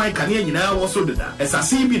 Sure, acquire Canadian also did that. As I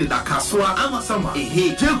see me the Kaswa, Amasama,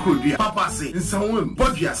 a Jelkrudia, Papa say, Nsawim,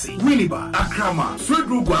 Bodjasi, Winiba, Akrama,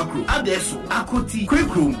 Swedru Guakru, Adeso, Akoti,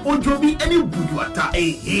 Quakrum, Ojobi, any Buduata,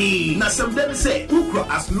 now some them say, Ukra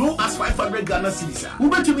as low as 500 Ghana cedis.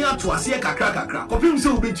 Uber to me out to Asia Kakra, Copim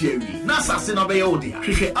so be Jerry, Nasa Senabeodia,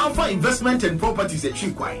 Shisha Alpha Investment and Properties at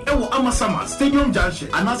Chikwai, Ewo Amasama, Stadium Junction,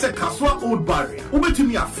 and Nasa Kaswa Old Barrier. Uber to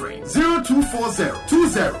me a friend, 0240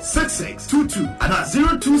 206622. And at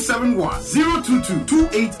 0271 022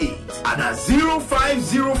 288 and at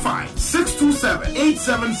 0505 627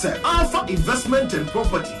 877. Alpha Investment and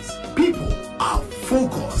Properties. People are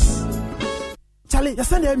focused. Charlie, you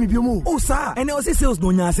send me biomu. Oh, sir. And I was sales no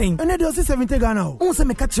nyasing. And I was 70 Ghana. On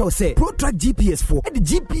some catch you say. Pro track GPS for. And the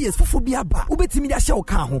GPS for biaba. Ubeti media show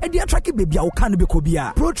car. And the track baby I can be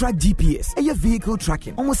kobia. Pro track GPS. And your vehicle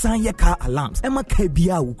tracking. Almost sign your car alarms. And my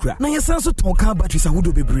kabia ukra. Now your sense to car batteries are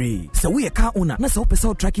would be brave. So we a car owner. Na so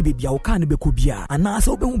person tracky baby I can be kobia. And now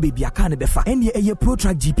so baby I can be fa. And your pro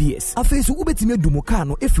track GPS. A face ubeti me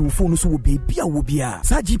dumokano if you phone so baby I will be.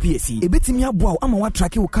 Sa GPS. Ebeti me aboa ama wa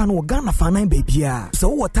track you can or Ghana for 9 baby. So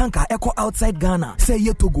what tanker echo outside Ghana, say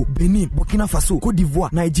ye Togo, Benin, Burkina Faso, Cote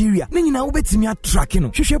d'Ivoire, Nigeria. Nini na ubeti me a tracking.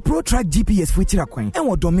 Shushe Pro Track GPS for Chirakwen. And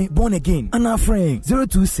what domi born again. And our friend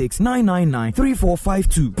 026 999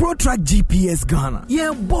 3452. Pro Track GPS Ghana.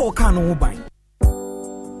 Yeah, bo kano buy.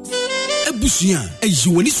 Ebusia,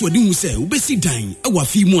 ejiwani swadi muse ubesi dine,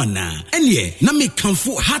 ewafi mwana. Enye, na me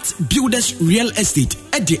kanfo Heart Builders Real Estate.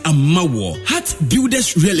 ɛde amma wo Heart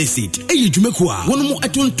Builders Real Estate ɛyɛ dwumako a wɔn mo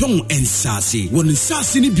ɛtontɔn nsase wɔn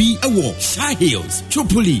nsase ni bi ɛwɔ Shire Hills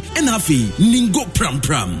Tripoli ɛna afei Ningo Pram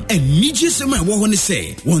ɛnigye sɛm a ɛwɔ hɔ ne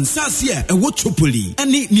sɛ wɔn nsase a ɛwɔ Tripoli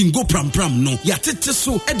ɛne Ningo Pram no yɛatete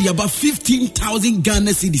so ɛde aba 15,000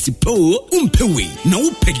 Ghana cedis po umpewe na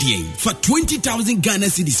wopɛdeɛ fa 20,000 Ghana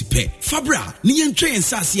cedis pɛ fabra ne yɛntwɛ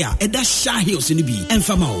nsase a ɛda Shire Hills ni bi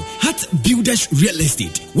ɛmfama wo Heart Builders Real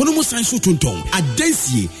Estate wɔn mo san so tontɔn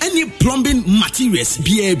adansie ɛne plumbing materials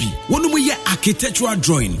BAB wɔn mo yɛ architectural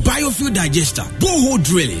drawing biofuel digester borehole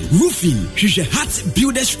drilling roofing hwehwɛ Heart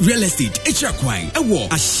Builders Real Estate Echakwan ɛwɔ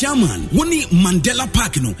Ashaman wɔne Mandela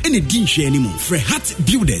Park no ɛne di nhwɛ anim frɛ Heart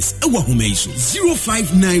Builders ɛwɔ homa yi so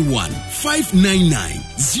 0591 599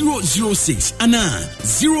 006 ana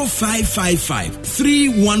 0555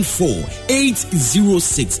 314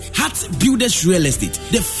 806 Heart Builders Real Estate,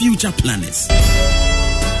 the future planners.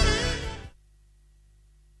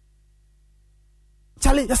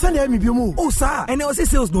 Charlie, you send me biomu. Oh, sir. And I was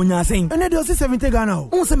sales no nyasing. And I was 70 Ghana.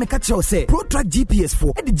 On se me catch you say. Pro track GPS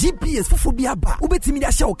for. And the GPS for biaba. Ubeti me da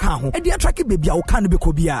show can. And the track baby o can be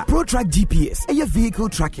kobia. Pro track GPS. And your vehicle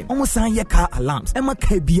tracking. Almost sign your car alarms. And my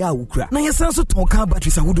kabia ukra. Na your sense ton car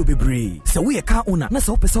batteries a wudo bebre. So we a car owner. Na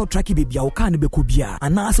so person tracky baby o can be kobia.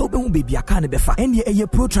 And na so be baby a can be fa. And ye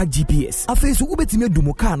pro track GPS. A face ubeti me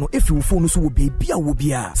dumo kano if you phone so baby a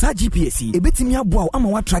wobia. Sa GPS. Ebeti me aboa ama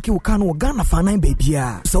wa track o can o Ghana fa 9 baby.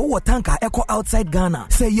 So what tanker echo outside Ghana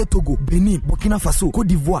say ye Togo, Benin, Burkina Faso, Cote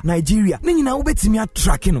d'Ivoire, Nigeria. Nini na ubetimi a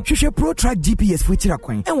tracking. Shushe Pro Track GPS for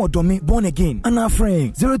Chirakwen. And what domi born again. And our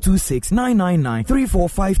friend 026 999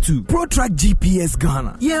 3452. Pro Track GPS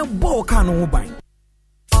Ghana. Yeah, bo kano ubine.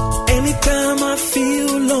 Anytime I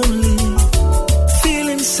feel lonely,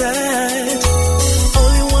 feeling sad,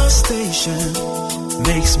 only one station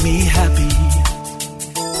makes me happy.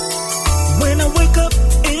 When I wake up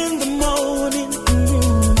in the morning,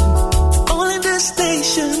 only this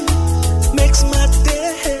station makes my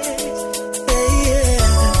day. Yeah.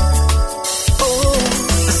 Oh,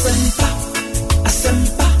 Asempa FM.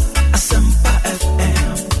 Asempa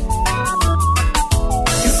FM.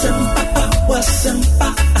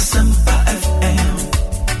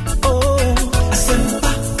 Oh,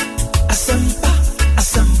 Asempa FM.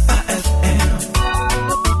 Asempa FM.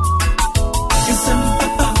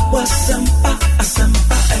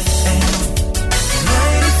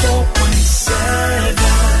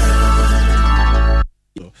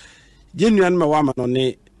 94.7. Genuine ma wa ma no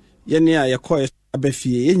ne ye ne a ye koy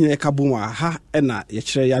abafie ye nyine ka bom ha na ye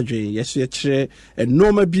kire ya dwen ye so ye kire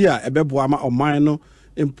enoma bi a ebeboa ma oman no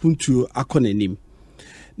empuntu akonanim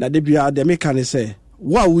na de bia de meka ne se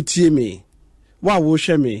wa wutie me wa wo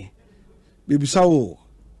hwe me bebisa wo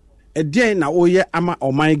edien na wo ye ama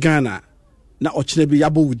oman Ghana na okire bi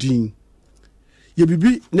yabo wudin ye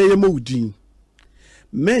bibi na ye mo wudin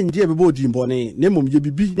men die bebo wudin bone ne mom ye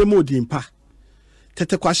bibi ye mo wudin pa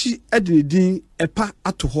tete kwashi edin epa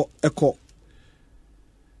atoho eko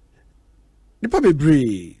nipa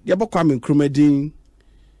bebre ye bokwa men kromadin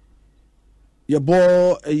ye bo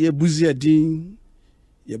ye buzi edin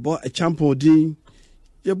ye bo a champion din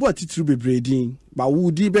ye bo atitru bebre din ba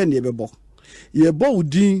wudi be ne bebo ye bo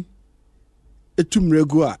wudin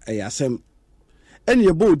etumregu a eyasem ene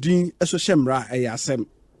ye bo wudin eso hyemra eyasem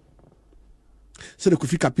se de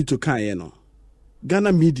Kofi Kapito kan ye no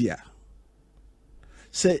Ghana media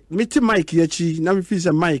se meti mic yachi na me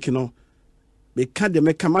fise mic no me ka de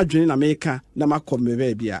me kama dwene na me ka na makom me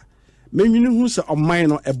ba bia menwini hu se oman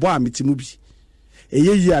no ebo a metimu bi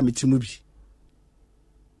eyeyi a metimu bi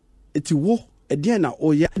eti wo edien na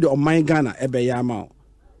oye de oman Ghana ebe ya ma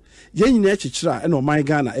ye nyina echichira na oman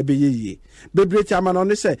Ghana ebe yeyi bebreti ama no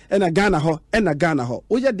ne se na Ghana ho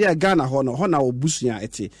oye de Ghana ho no ho na obusuya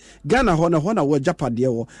eti Ghana ho no ho na wo japade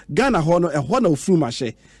wo Ghana ho no ho na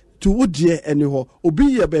ofurumahye to udie eni ho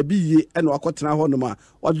obi ye ba bi ye na akotena ho no ma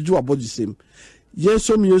wajuju abojisem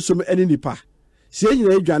yesom eni nipa se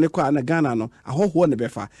nyina edwane kwa na Ghana no ahoho ne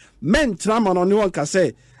befa men trama no ne won ka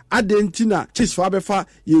se adentina chis fa befa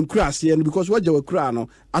yenkura ase no because waje wakura no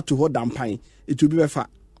ato ho dampan etu bi befa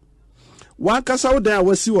wan kasa wodan a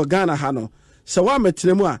wasi wo Ghana ha no se wa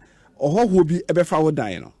metremu a ohoho bi ebefa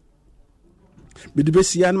wodan no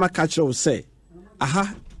bidibesia na maka kire wo se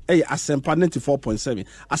aha Asempa 94.7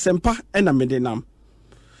 Asempa ena medenam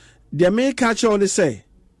de me ka kire wo se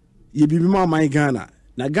ye bibi ma man Ghana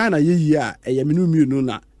na Ghana yeyi a minu mienu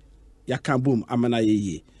na yaka bom amana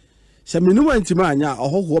yeyi se minu antima anya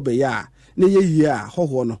ohoho be ya na yeyi a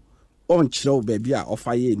hoho no on kire wo ba bia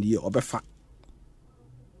ofa ye ni obefa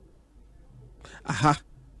aha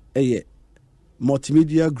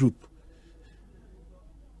multimedia group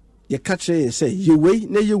ye catch say ye way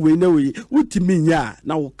na ye way na way utimi nya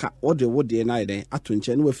na woka wode na den ato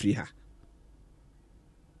nche na wafiri ha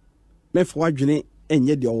me fo adwene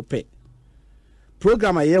enye de ope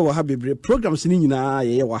program aye wo ha bebre programs ni nyina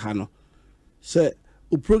ye wo ha no say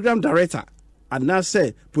o program director and now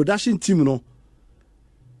say production team no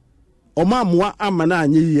omamwa amana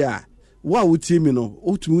anye yi a wa wo team no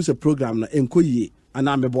otumi say program na enkoyie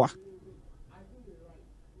ana meboa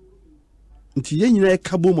nti ye nyina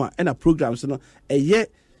ekabom a na programs no eye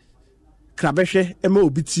krabehwe ema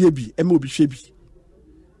obi tie bi ema obi hwe bi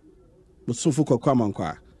musofo kokwa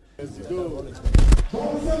mankwa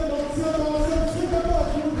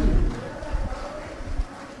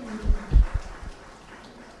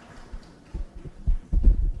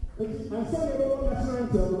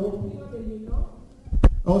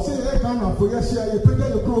Ghana, for yes, you prepare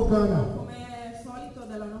the program.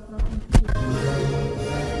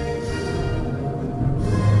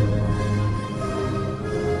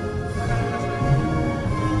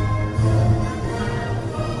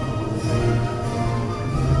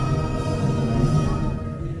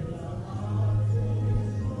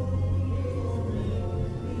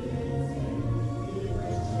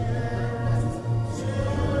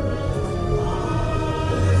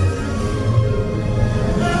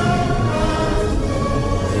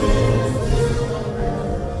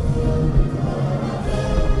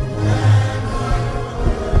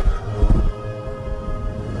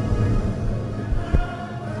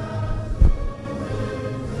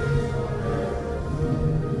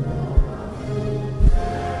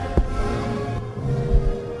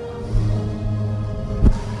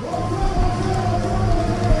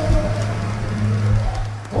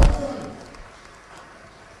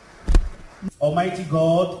 Almighty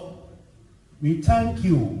God, we thank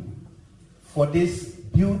you for this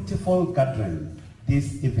beautiful gathering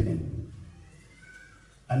this evening,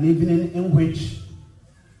 an evening in which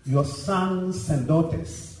your sons and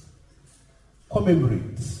daughters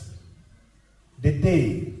commemorate the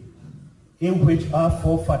day in which our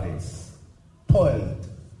forefathers toiled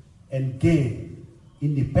and gained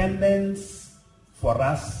independence for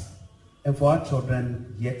us and for our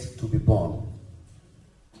children yet to be born.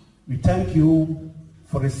 We thank you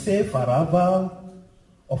for a safe arrival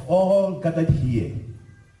of all gathered here,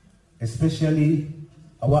 especially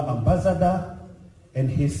our ambassador and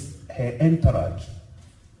her entourage.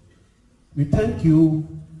 We thank you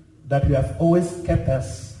that you have always kept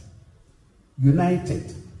us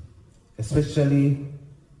united, especially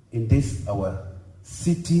in this our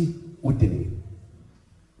city, Udine.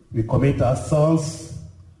 We commit ourselves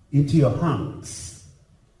into your hands.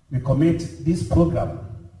 We commit this program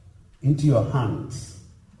into your hands.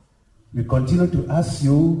 We continue to ask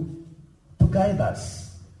you to guide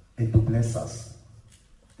us and to bless us.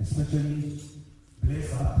 Especially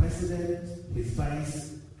bless our president, his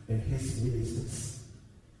vice, and his ministers.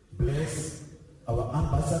 Bless our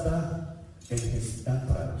ambassador and his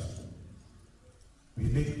entourage. We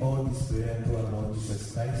make all this prayer to our Lord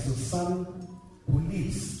Jesus Christ, your Son, who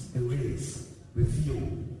lives and reigns with you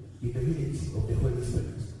in the unity of the Holy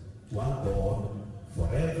Spirit, one God,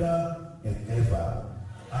 forever and ever.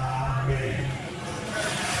 Amen.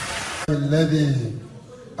 الذي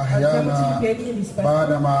أحيانا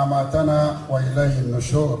بعدما أماتنا وإليه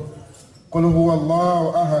النشور. قل هو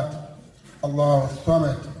الله أحد الله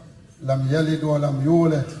الصمد لم يلد ولم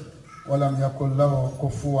يولد ولم يكن له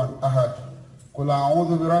كفوا أحد. قل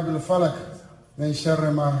أعوذ برب الفلق من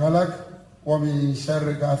شر ما خلق ومن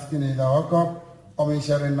شر غاسق إذا وقب ومن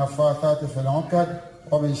شر النفاثات في العقد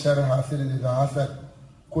ومن شر حاسد إذا حسد.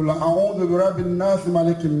 قل أعوذ برب الناس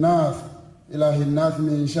ملك الناس إله الناس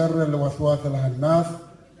من شر الوسواس الخناس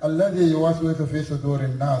الذي يوسوس في صدور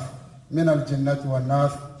الناس من الجنة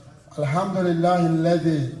والناس. الحمد لله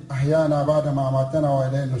الذي أحيانا بعد ما أماتنا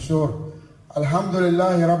وإليه النشور. الحمد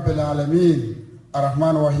لله رب العالمين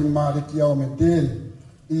الرحمن الرحيم مالك يوم الدين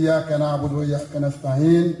إياك نعبد وإياك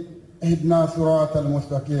نستعين اهدنا صراط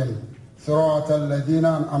المستقيم صراط الذين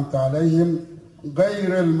أنعمت عليهم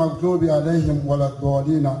غير المغضوب عليهم ولا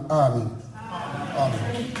الضالين. آمين.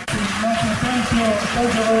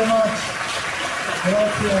 Thank you very much.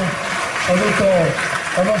 Grazie. Saluto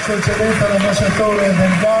la nostra eccellenza, l'ambasciatore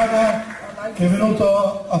del Ghana, che è venuto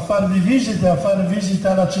a fare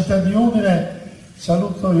visita alla città di Udine.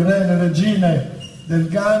 Saluto i re e le regine del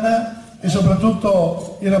Ghana e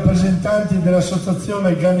soprattutto i rappresentanti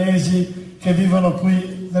dell'associazione ghanesi che vivono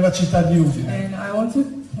qui nella città di Udine. And I want to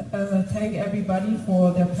thank everybody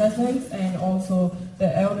for their presence and also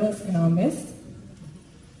the elders in our midst.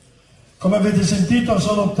 Come avete sentito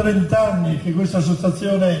sono 30 anni che questa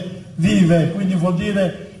associazione vive, quindi vuol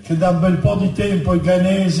dire che da un bel po' di tempo i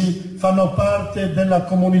ghanesi fanno parte della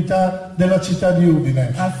comunità della città di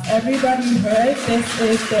Udine. As everybody heard, this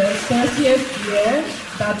is the 30th year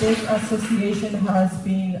that this association has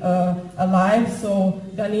been alive, so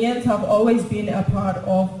Ghanaians have always been a part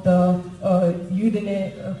of the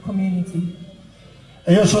Udine community.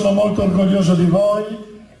 E io sono molto orgoglioso di voi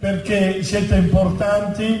perché siete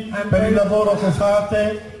importanti per il lavoro che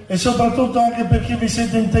fate e soprattutto anche perché vi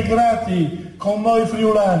siete integrati con noi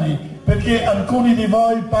friulani, perché alcuni di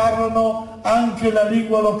voi parlano anche la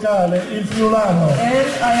lingua locale, il friulano. And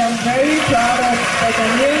I am very proud of the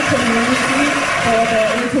Ghanaian community for the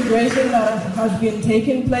integration that has been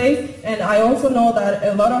taking place, and I also know that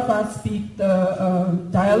a lot of us speak the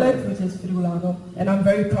dialect, which is friulano, and I'm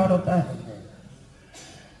very proud of that.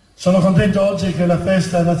 Sono contento oggi che la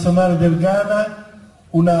festa nazionale del Ghana,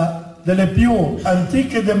 una delle più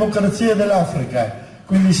antiche democrazie dell'Africa,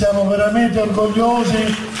 quindi siamo veramente orgogliosi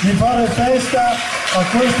di fare festa a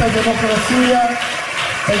questa democrazia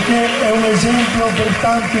perché è un esempio per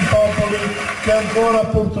tanti popoli che ancora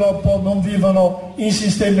purtroppo non vivono in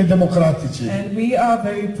sistemi democratici. And we are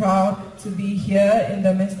very proud to be here in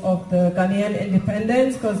the midst of the Ghanaian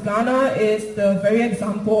independence, because Ghana is the very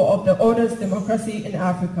example of the oldest democracy in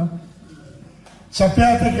Africa.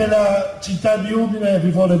 Sappiate che la città di Udine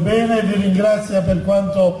vi vuole bene e vi ringrazia per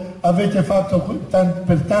quanto avete fatto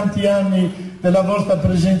per tanti anni della vostra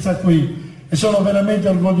presenza qui. E sono veramente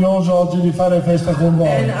orgoglioso oggi di fare festa con voi.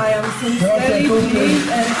 And I am sincerely pleased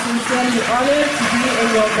and sincerely honored to be in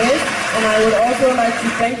your midst. And I would also like to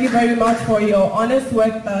thank you very much for your honest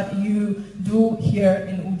work that you do here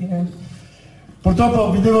in Udine.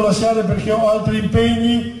 Purtroppo vi devo lasciare perché ho altri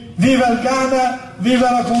impegni. Viva il Ghana,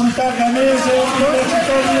 viva la comunità ghanese, viva la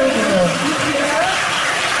città di Udine.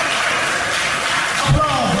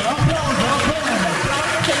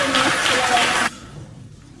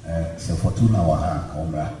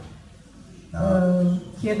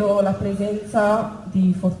 Chiedo la presenza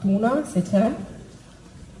di Fortuna, se c'è.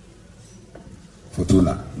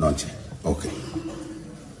 Fortuna non c'è. Ok.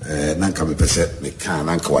 Nanka mi pese mi kan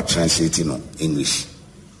nanka wa translate no English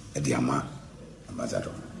e di ama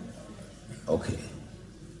ambassador. Okay.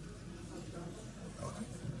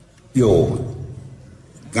 Yo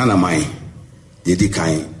Ghana mai yedi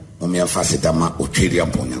kan o mi afase dama o tweri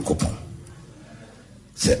ampo Nyankopon.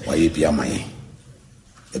 Se waye bia mai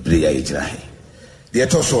ebre ya yira he. De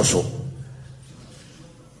to so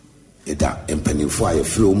eda empanifo aye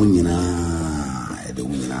flo mu nyina ede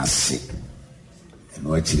mu nyina ase.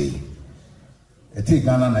 No actually eti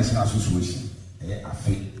Ghana National Association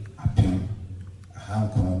afe apem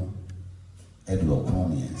ahankono edo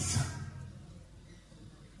economics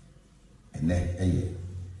ene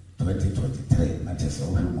 2023 na tese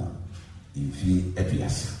ohuma infi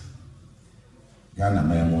ebiasa Ghana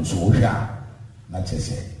memo so ohwa na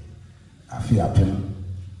tese afe apem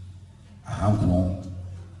ahankono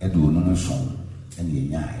edo no so ene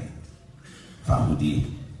yenyae fa hodi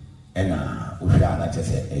ena ohwa na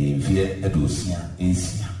tese enfie edosia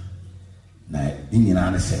ensia na nyina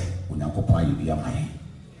ne se Onyankopon ayi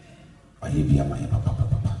bia mai papa.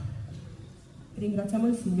 Ringraziamo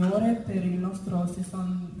il Signore per il nostro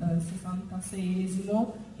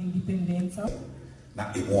 66esimo indipendenza. Na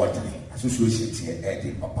immortally association ti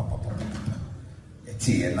papa.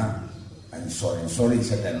 Ti na and sorry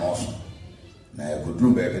said the nose. Na go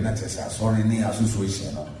do baby na tese sorry ni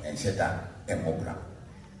association no en cheda emobra.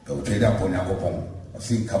 Go trade up on Yakopon,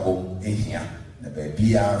 sin cabo ehia na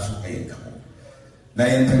bebia so kabo. Na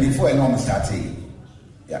yen 24 no starting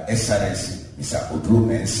ya excellency Mr. Odro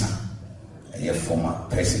Mensa, a former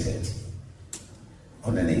president.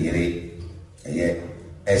 On the yere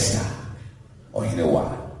Esther or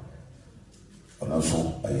Hinewa, and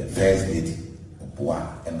also a first lady of Bois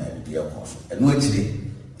and my dear course. And actually,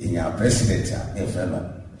 in your president, a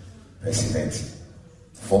fellow president,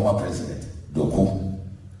 former president, Doku,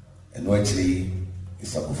 and actually,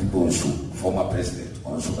 is a Bonsu, former president,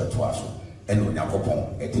 on Supertuaso, and on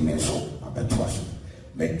Yakopon, a dimension of Betuaso.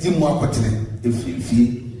 Me timu akwetene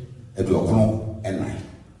efifi eduokono enai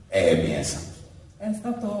mienza. È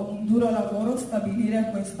stato un duro lavoro stabilire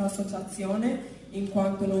questa associazione in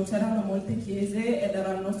quanto non c'erano molte chiese ed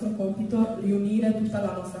era il nostro compito riunire tutta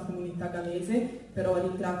la nostra comunità ghanese, però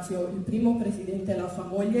ringrazio il primo presidente e la sua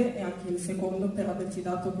moglie e anche il secondo per averci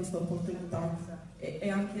dato questa opportunità e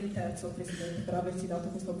anche il terzo presidente per averci dato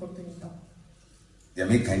questa opportunità. Ya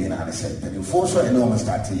me kanyina ne se per il forso enorme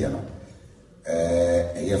statiano.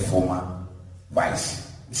 A former vice,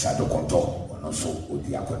 Mr. Dokonto, or not so would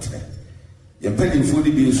be a quatrain. You're pending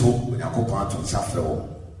fully being so when I go part on Safro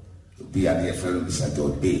to be an friend, Mr.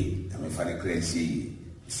 George B. I mean, funny crazy,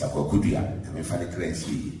 Sakwakudia, and me find a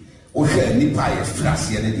currency. O share any pie as fast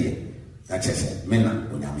the day. That's it, Mena,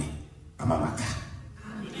 Unami, Amamata.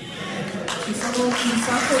 Ci sono un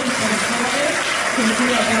sacco di persone con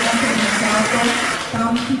cui abbiamo pensato,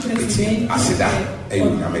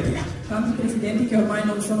 tanti presidenti che ormai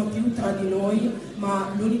non sono più tra di noi, ma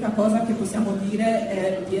l'unica cosa che possiamo dire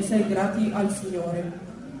è di essere grati al Signore.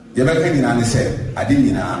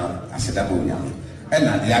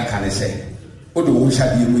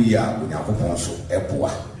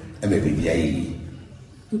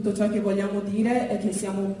 Tutto ciò che vogliamo dire è che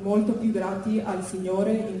siamo molto più grati al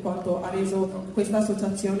Signore in quanto ha reso questa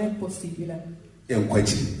associazione possibile.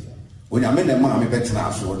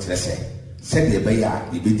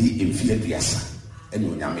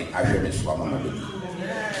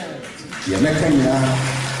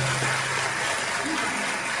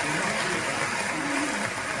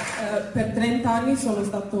 Per 30 anni sono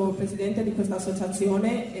stato presidente di questa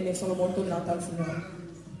associazione e ne sono molto grata al Signore.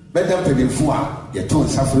 Better for the four, you told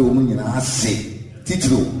Safri woman in a say,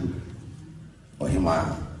 Titru, or him,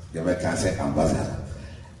 the American say ambassador,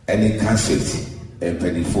 any council, and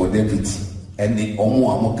penny for deputy, any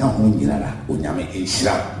Omo Amoka Unyame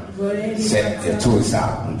Ishra, said the tours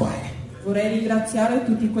are by. Vorrei ringraziare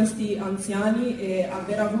tutti questi anziani e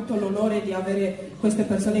aver avuto l'onore di avere queste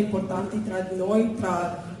persone importanti tra di noi,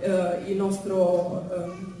 tra il nostro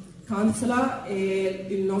Kansler e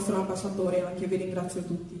il nostro ambasciatore, anche vi ringrazio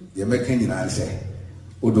tutti. Gli americani non sai,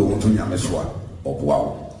 Odo Utunyame Sua,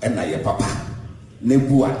 Obuao, e na ye papa, ne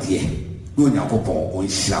buatie, Dunya Popon, o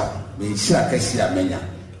Isao, me Sha Cassia Mena,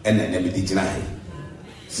 e ne di Jinai.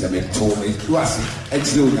 Se me told me to us, and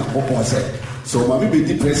Dunya Popon said, so my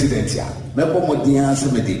baby president, Mebo Modian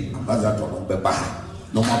Semedi, Ambassador Beba,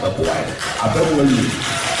 no more boy, I don't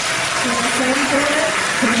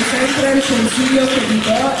Come sempre il consiglio che vi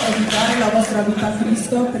do è di dare la vostra vita a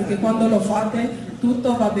Cristo, perché quando lo fate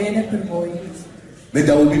tutto va bene per voi.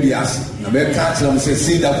 Ringrazio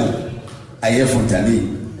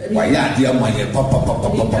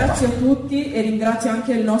tutti e ringrazio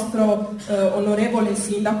anche il nostro onorevole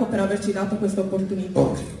sindaco per averci dato questa opportunità.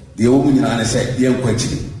 Al Signore e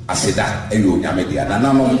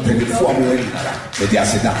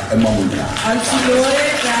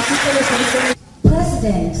a tutte le persone.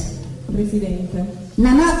 Presidente.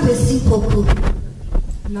 Nana Kwesi-Poku,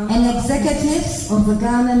 and executives of the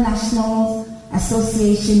Ghana National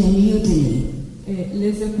Association in Udine.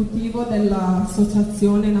 L'esecutivo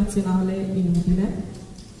dell'Associazione Nazionale in Udine.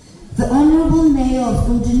 The Honorable Mayor of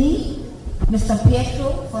Udine, Mr.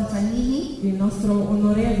 Pietro Fontanini. Il nostro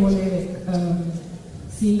onorevole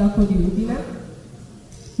sindaco di Udine.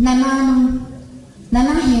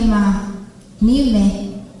 Nanahima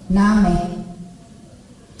Nime Name.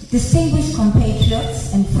 Distinguished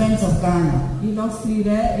compatriots and friends of Ghana. I nostri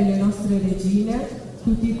re e le nostre regine,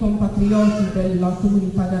 tutti i compatrioti della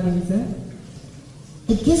comunità ghanese.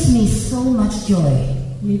 It gives me so much joy.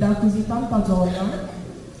 Mi dà così tanta gioia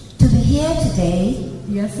to be here today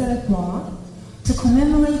di essere qua to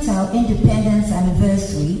commemorate our independence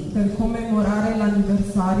anniversary per commemorare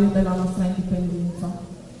l'anniversario della nostra indipendenza.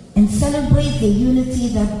 And celebrate the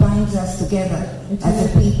unity that binds us together as a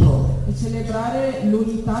people. E celebrare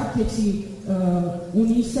l'unità che ci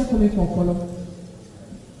unisce come popolo.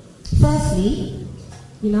 Firstly,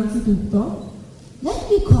 innanzitutto, let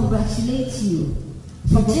me congratulate you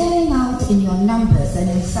for turning out in your numbers and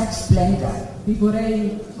in such splendor. Vi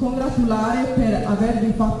vorrei congratulare per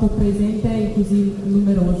avervi fatto presente in così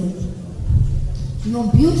numerosi. Your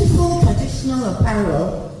beautiful traditional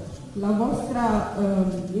apparel, la vostra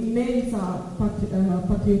immensa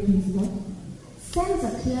patriottismo sends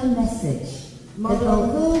a clear message that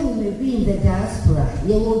although we may be in the diaspora,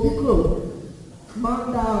 you will be grown.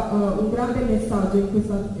 Manda un grande messaggio in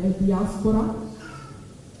questa diaspora.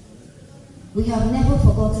 We have never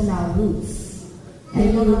forgotten our roots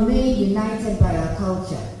and we remain united by our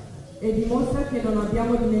culture. E dimostra che non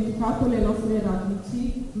abbiamo dimenticato le nostre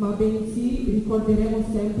radici, ma bensì ricorderemo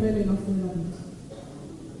sempre le nostre radici.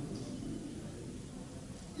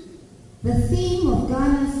 The theme of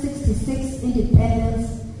Ghana's 66th Independence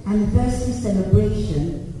Anniversary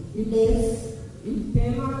Celebration is il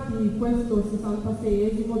tema di questo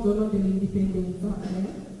 66esimo giorno dell'indipendenza è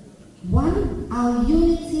one, our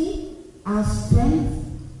unity, our strength,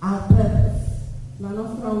 our purpose. La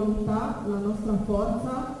nostra unità, la nostra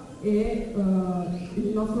forza e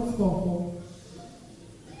il nostro scopo.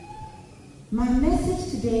 My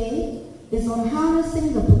message today is on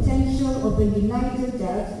harnessing the potential of a united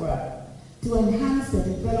diaspora to enhance the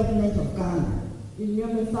development of Ghana. Il mio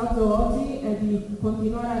messaggio oggi è di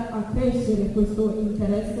continuare a crescere questo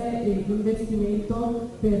interesse e investimento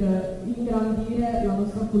per ingrandire la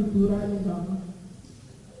nostra cultura in Ghana.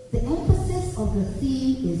 The emphasis of the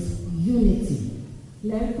theme is unity.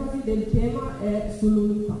 L'enfasi del tema è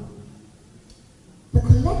sull'unità. The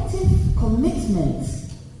collective commitment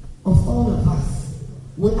of all of us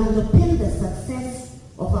will underpin the success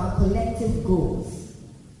of our collective goals.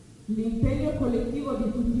 L'impegno collettivo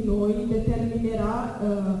di tutti noi determinerà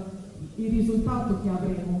il risultato che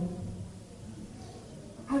avremo.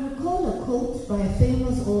 I recall a quote by a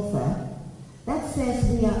famous author that says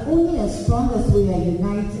we are only as strong as we are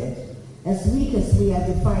united, as weak as we are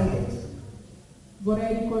divided.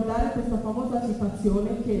 Vorrei ricordare questa famosa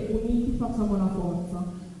citazione che uniti facciamo la forza.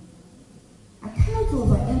 I cannot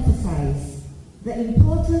overemphasize the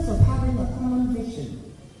importance of having a common vision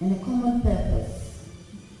and a common purpose.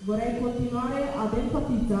 Vorrei continuare ad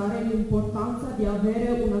enfatizzare l'importanza di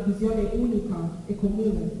avere una visione unica e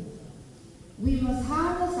comune. We must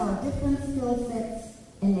harness our different skill sets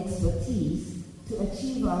and expertise to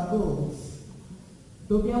achieve our goals.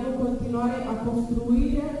 Dobbiamo continuare a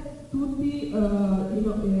costruire tutti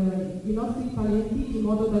i nostri talenti in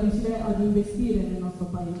modo da riuscire ad investire nel nostro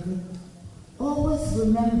paese. Always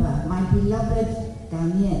remember, my beloved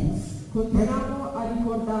Ghanaians, continuiamo a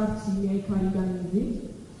ricordarci, miei cari ghanesi,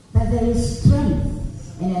 that there is strength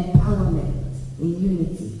and empowerment in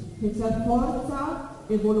unity. Che c'è forza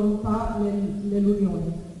e volontà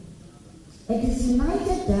nell'unione. A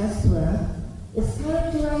disunited diaspora is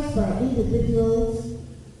characterized by individuals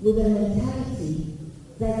with a mentality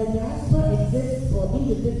that the diaspora exists for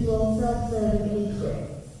individual self-serving interests.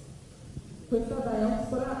 Questa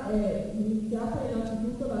diaspora è iniziata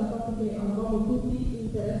innanzitutto dal fatto che avevamo tutti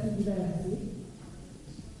interessi diversi.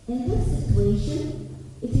 In this situation,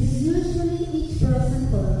 it is usually each person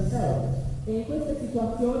for themselves. E in queste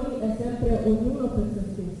situazioni è sempre ognuno per se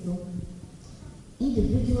stesso.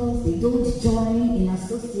 Individuals, they don't join in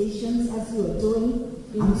associations as you are doing.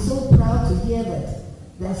 I'm so proud to hear that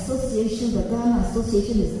the association, the Ghana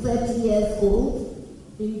Association, is 30 years old.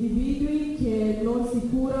 Individui che non si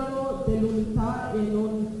curano dell'unità e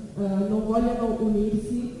non vogliono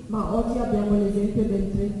unirsi, ma oggi abbiamo l'esempio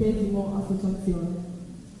del 30° associazione.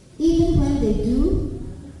 Even when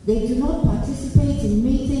they do not participate in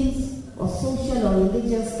meetings or social or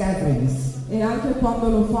religious gatherings. E anche quando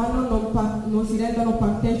lo fanno non si rendono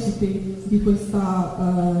partecipi di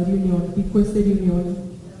questa di queste riunioni.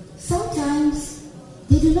 Sometimes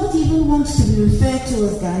they do not even want to be referred to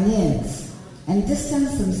as Ghanaians and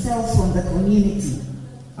distance themselves from the community.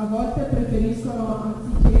 A volte preferiscono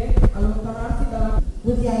anziché allontanarsi dalla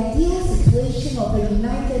with the ideal situation of a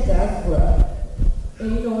united diaspora. E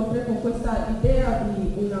inoltre con questa idea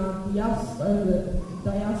di una diaspora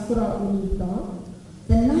unita,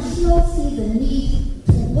 the nationals see the need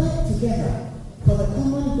to work together for the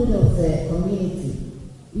common good of the community.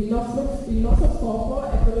 Il nostro scopo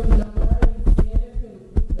è quello di lavorare insieme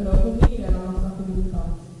per unire la nostra comunità.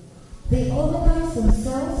 They organize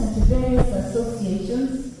themselves into various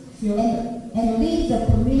associations and lead the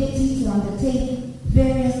community to undertake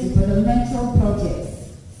various developmental projects.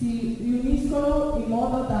 Si riuniscono in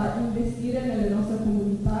modo da investire nelle nostre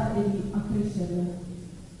comunità e di accrescerle.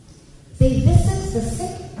 They visit the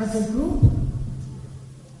sick as a group.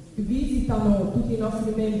 Visitano tutti i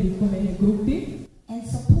nostri membri come gruppi. And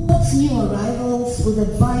support new arrivals with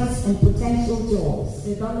advice and potential jobs.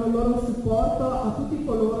 E danno il loro supporto a tutti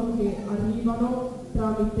coloro che arrivano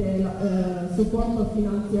tramite supporto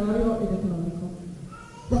finanziario ed economico.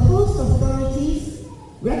 The host authorities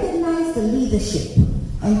recognize the leadership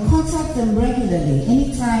and contact them regularly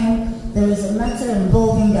anytime there is a matter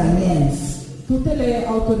involving Ghanaians. Tutte le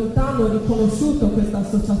autorità hanno riconosciuto questa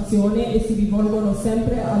associazione e si rivolgono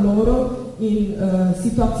sempre a loro in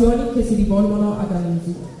situazioni che si rivolgono a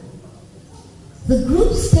ghanesi. The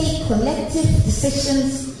groups take collective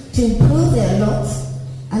decisions to improve their lot,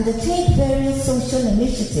 undertake various social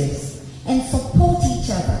initiatives and support each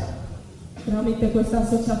other. Tramite queste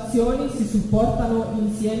associazioni si supportano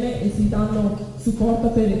insieme e si danno supporto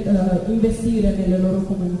per investire nelle loro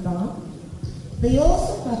comunità. They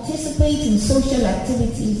also participate in social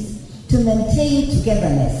activities to maintain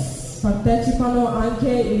togetherness. Partecipano anche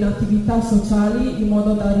in attività sociali in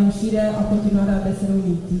modo da riuscire a continuare ad essere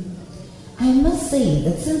uniti. I must say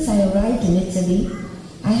that since I arrived in Italy,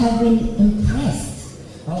 I have been impressed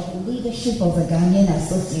by the leadership of the Ghanaian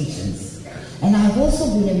associations. And I have also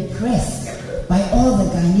been impressed by all the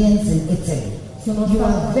Ghanaians in Italy. You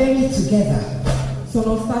are very together.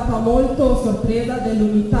 Sono stata molto sorpresa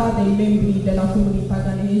dell'unità dei membri della comunità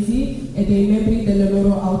ghanesi e dei membri delle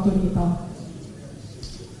loro autorità.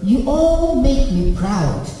 You all make me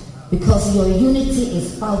proud because your unity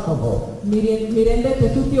is palpable. Mi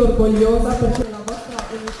rendete tutti orgogliosa perché la vostra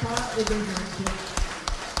unità è evidente.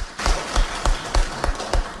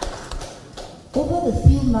 Over the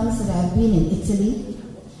few months that I've been in Italy,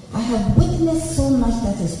 I have witnessed so much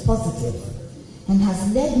that is positive and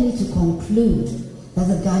has led me to conclude that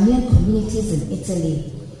the Ghanaian communities in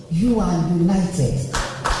Italy, you are united.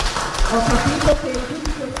 Ho capito che in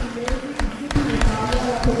tutti questi mesi tutti in Italia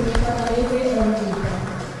la comunità ghanese è unita.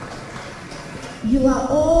 You are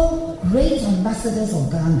all great ambassadors of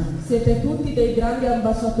Ghana. Siete tutti dei grandi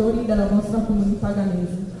ambasciatori della vostra comunità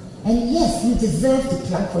ghanese. And yes, you deserve to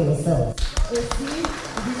clap for yourself. E sì,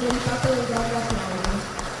 vi meritate un grande applauso.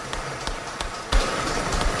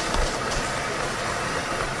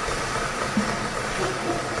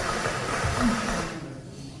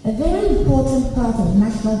 A very important part of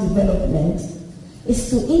national development is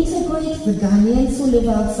to integrate the Ghanaians who live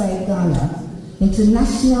outside Ghana into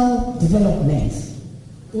national development.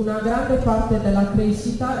 Una grande parte della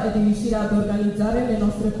crescita è di riuscire ad organizzare le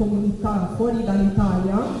nostre comunità fuori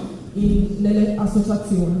dall'Italia nelle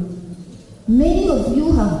associazioni. Many of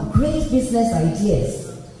you have great business ideas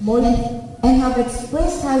and have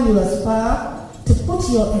expressed how you aspire to put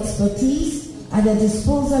your expertise at the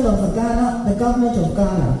disposal of the government of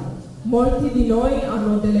Ghana. Molti di noi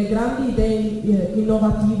hanno delle grandi idee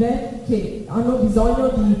innovative che hanno bisogno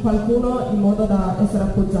di qualcuno in modo da essere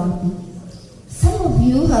appoggiati. Some of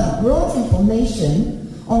you have brought information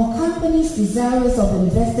on companies desirous of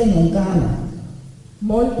investing in Ghana.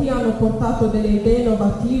 Molti hanno portato delle idee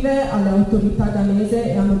innovative alle autorità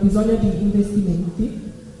ghanese e hanno bisogno di investimenti.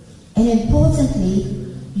 And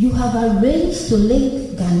importantly, you have arranged to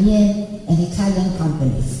link Ghanaian and Italian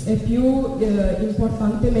companies. E più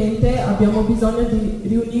importantemente abbiamo bisogno di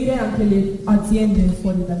riunire anche le aziende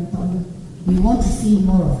fuori dall'Italia. We want to see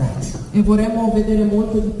more of that. E vorremmo vedere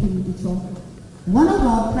molto di più di ciò. One of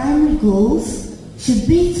our primary goals should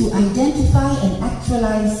be to identify and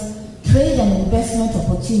actualize trade and investment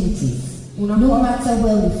opportunities, no matter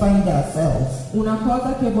where we find ourselves. Una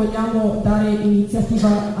cosa che vogliamo dare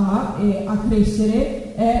iniziativa a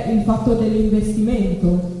crescere è il fatto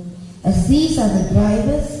dell'investimento. As these are the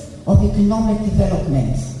drivers of economic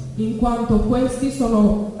development. In quanto questi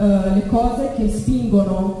sono le cose che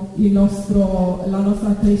spingono la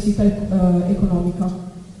nostra crescita economica.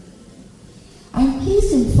 I'm pleased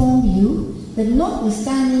to inform you that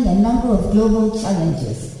notwithstanding a number of global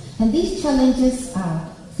challenges, and these challenges are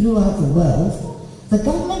throughout the world, the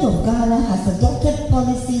government of Ghana has adopted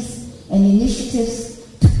policies and initiatives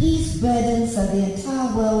to ease burdens that the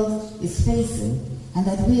entire world is facing and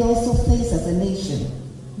that we also face as a nation.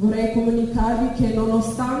 Vorrei comunicarvi che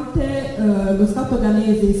nonostante lo Stato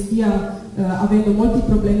ghanese stia avendo molti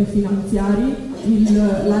problemi finanziari,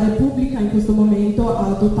 la Repubblica in questo momento ha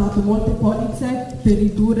adottato molte polizze per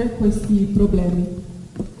ridurre questi problemi.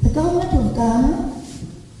 The government of Ghana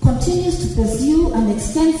continues to pursue an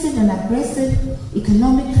extensive and aggressive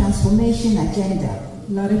economic transformation agenda.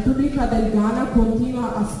 La Repubblica del Ghana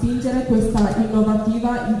continua a spingere questa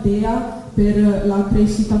innovativa idea per la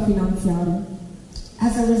crescita finanziaria.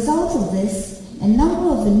 As a result of this, a number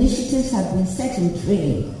of initiatives have been set in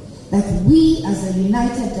train that we as a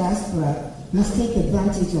united diaspora must take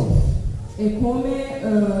advantage of. E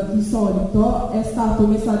come di solito è stato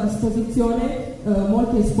messo a disposizione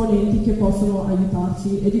molti esponenti che possono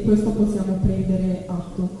aiutarci e di questo possiamo prendere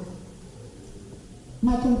atto.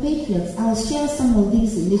 My compatriots, I'll share some of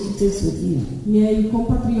these initiatives with you. Miei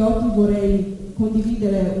compatrioti, vorrei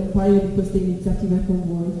condividere un paio di queste iniziative con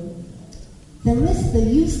voi. There is the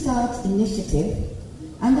You Start initiative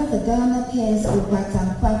under the Ghana Cares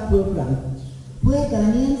Obatampa program, where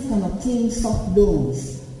Ghanaians can obtain soft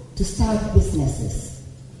loans to start businesses.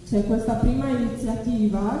 C'è questa prima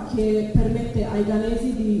iniziativa che permette ai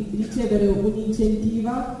ghanesi di ricevere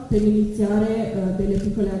un'incentiva per iniziare delle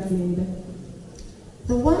piccole aziende.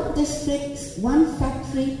 The One District, One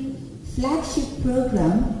Factory flagship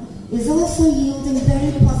program is also yielding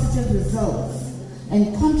very positive results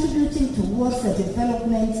and contributing towards the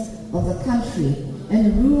development of the country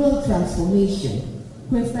and rural transformation.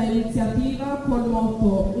 Questa iniziativa col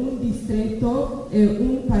motto Un distretto e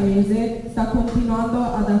un paese sta continuando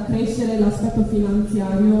ad accrescere l'aspetto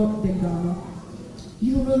finanziario del Ghana.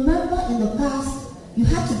 You remember in the past you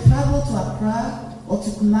had to travel to Accra or to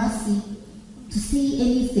Kumasi to see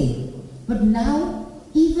anything, but now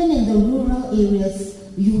even in the rural areas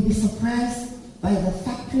you will be surprised by the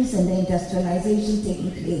factories and the industrialization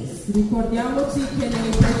taking place. Ricordiamoci che nei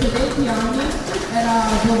precedenti anni era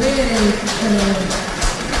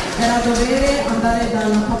dovere andare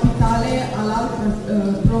dalla capitale all'altra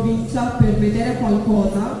fiducia per vedere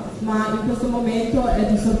qualcosa, ma in questo momento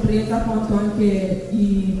è di sorpresa quanto anche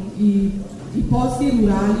i posti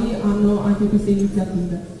rurali hanno anche queste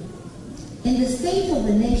iniziative. In the State of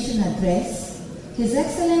the Nation address, His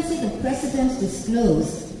Excellency the President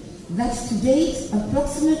disclosed that to date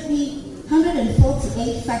approximately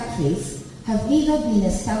 148 factories have either been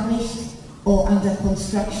established or under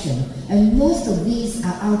construction, and most of these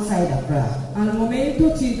are outside Accra. Al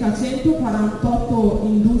momento circa 148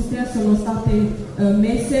 industrie sono state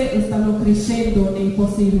messe e stanno crescendo nei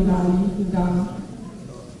posti rurali in Ghana.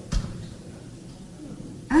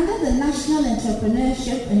 Under the National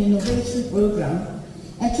Entrepreneurship and Innovation Program,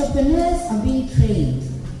 entrepreneurs are being trained,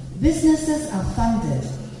 businesses are funded,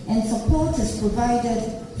 and support is provided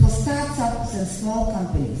for startups and small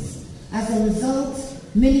companies. As a result,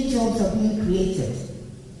 many jobs are being created.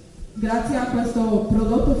 Grazie a questo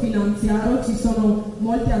prodotto finanziario ci sono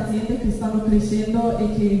molte aziende che stanno crescendo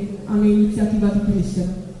e che hanno iniziativa di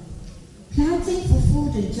crescere. Planting for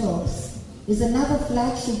Food and Jobs is another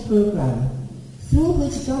flagship program through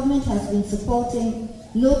which government has been supporting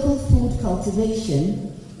local food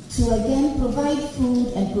cultivation to again provide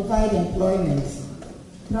food and provide employment.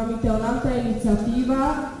 Tramite un'altra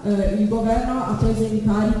iniziativa il governo ha preso in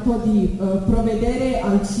carico di provvedere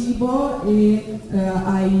al cibo e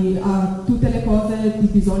a tutte le cose di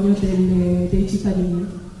bisogno dei cittadini.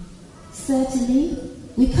 Certainly,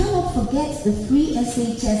 we cannot forget the free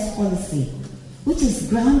SHS policy, which is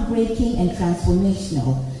groundbreaking and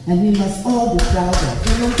transformational, and we must all be proud of.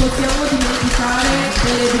 E non possiamo dimenticare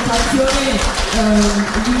dell'educazione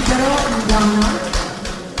libera in Ghana,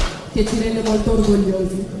 che ci rende molto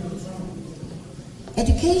orgogliosi.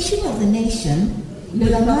 Education of the nation,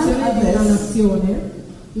 l'educazione di una nazione,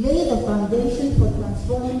 lay the foundation for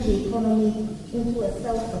transforming the economy into a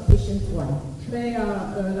self-sufficient one.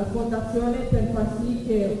 Crea la fondazione per far sì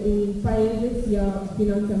che un paese sia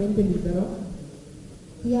finanziariamente libero.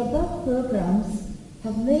 The above programs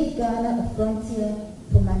have made Ghana a frontier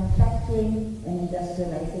for manufacturing and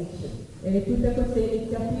industrialization. E tutte queste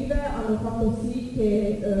iniziative hanno fatto sì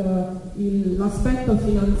che l'aspetto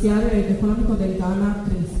finanziario ed economico del Ghana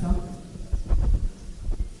cresca.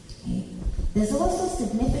 There's also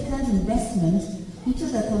significant investment into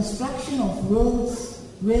the construction of roads,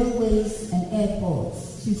 railways and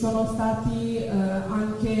airports. Ci sono stati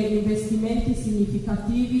anche investimenti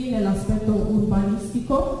significativi nell'aspetto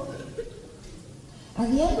urbanistico. At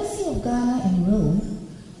the Embassy of Ghana in Rome,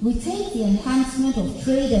 we take the enhancement of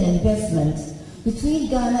trade and investment between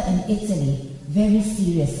Ghana and Italy very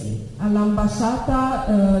seriously. All'ambasciata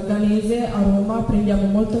ghanese a Roma prendiamo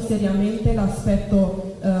molto seriamente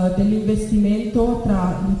l'aspetto dell'investimento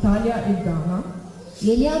tra l'Italia e il Ghana.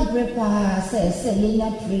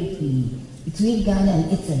 Trade between Ghana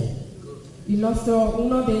and Italy.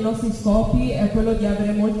 Uno dei nostri scopi è quello di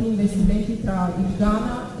avere molti investimenti tra il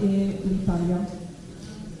Ghana e l'Italia.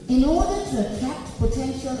 In order to attract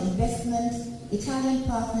potential investment, Italian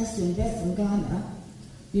partners to invest in Ghana,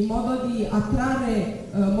 in modo di attrarre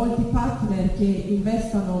molti partner che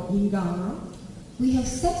investano in Ghana, we have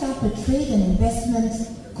set up a trade and investment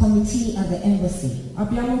committee at the embassy.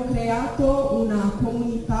 Abbiamo creato una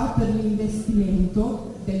comunità per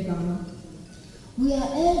l'investimento del Ghana. We are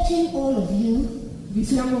urging all of you, vi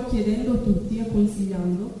stiamo chiedendo tutti e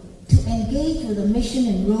consigliando, to engage with the mission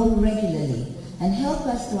in Rome regularly and help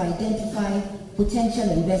us to identify potential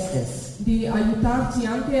investors. Di aiutarci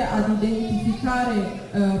anche ad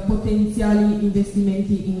identificare potenziali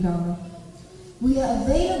investimenti in Ghana. We are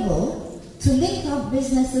available to link up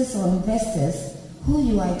businesses or investors who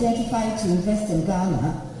you identify to invest in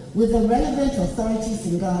Ghana with the relevant authorities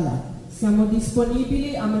in Ghana. Siamo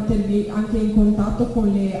disponibili a mettervi anche in contatto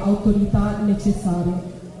con le autorità necessarie.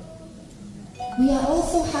 We are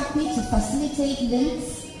also happy to facilitate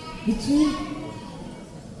links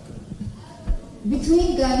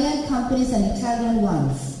between Ghanaian companies and Italian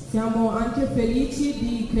ones. Siamo anche felici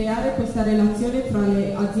di creare questa relazione tra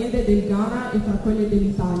le aziende del Ghana e tra quelle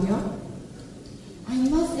dell'Italia. I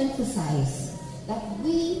must emphasize that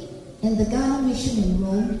we in the Ghana mission in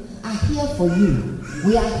Rome are here for you.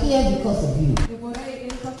 We are here because of you. E vorrei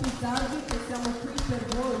enfatizzarvi che siamo qui per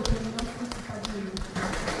voi, per i nostri cittadini.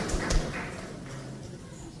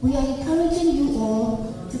 We are encouraging you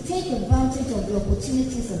all to take advantage of the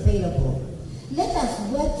opportunities available. Let us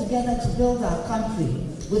work together to build our country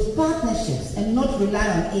with partnerships and not rely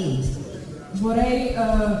on aid. Vorrei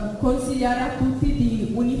consigliare a tutti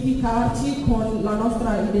di unificarci con la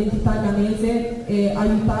nostra identità ghanese e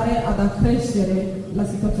aiutare ad accrescere la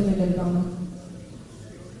situazione del Ghana.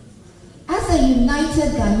 As a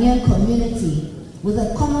united Ghanaian community with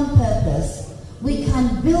a common purpose, We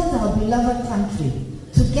can build our beloved country.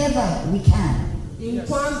 Together we can. In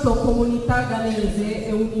quanto comunità ghanese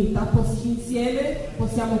e unita, insieme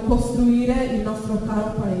possiamo costruire il nostro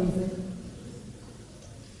caro paese.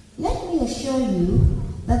 Let me assure you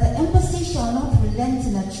that the embassy shall not relent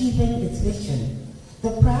in achieving its mission,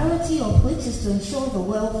 the priority of which is to ensure the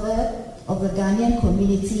welfare of the Ghanaian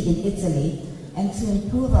community in Italy and to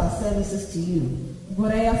improve our services to you.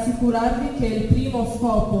 Vorrei assicurarvi che il primo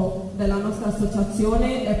scopo della nostra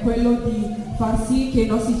associazione è quello di far sì che i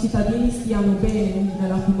nostri cittadini stiano bene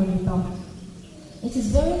nella comunità. It is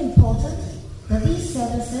very important that these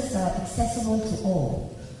services are accessible to all.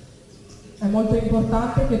 È molto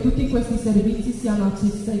importante che tutti questi servizi siano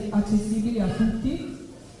accessibili a tutti.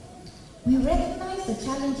 We recognize the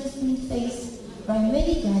challenges being faced by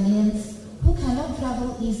many Ghanaians who cannot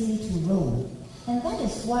travel easily to Rome, and that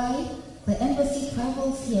is why the embassy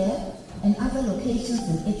travels here and other locations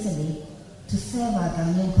in Italy to serve our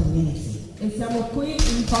Ghanaian community. E siamo qui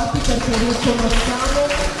infatti perché riconosciamo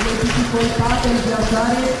le difficoltà del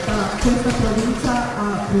viaggiare da questa provincia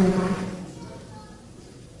a Roma.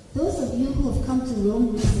 Those of you who have come to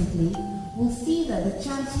Rome recently will see that the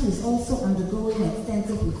chancel is also undergoing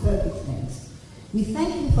extensive refurbishment. We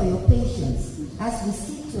thank you for your patience as we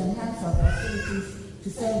seek to enhance our facilities to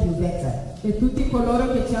serve you better. E tutti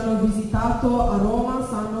coloro che ci hanno visitato a Roma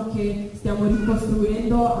sanno che stiamo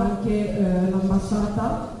ricostruendo anche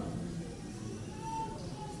l'ambasciata.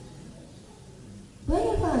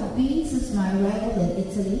 Wherever I've been since my arrival in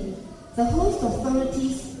Italy, the host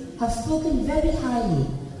authorities have spoken very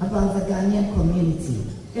highly about the Ghanaian community.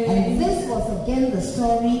 And this was again the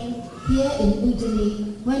story here in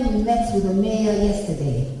Udine when we met with the mayor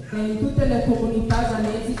yesterday. In tutte le comunità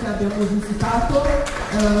ghanesi che abbiamo visitato,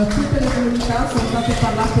 tutte le comunità sono state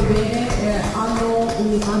parlate bene e hanno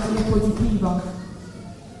un'immagine positiva.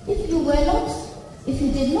 If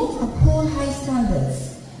you did not uphold high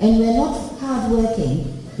standards and were not hardworking,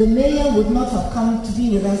 the mayor would not have come to be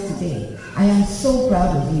with us today. I am so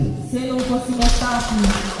proud of you. Se non fossimo stati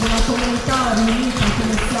una comunità riunita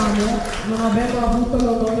come siamo, non avremmo avuto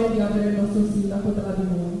l'onore di avere il nostro sindaco tra di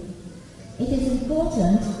noi. It is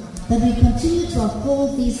important that we continue to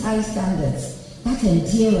uphold these high standards that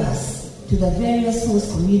endear us to the various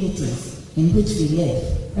host communities in which we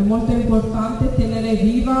live. È molto importante tenere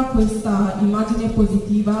viva questa immagine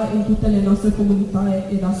positiva in tutte le nostre comunità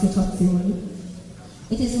ed associazioni.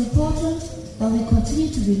 It is important that we continue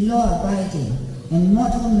to be law-abiding and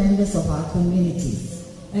model members of our communities.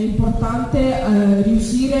 È importante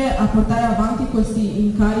riuscire a portare avanti questi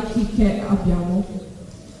incarichi che abbiamo.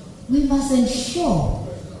 We must ensure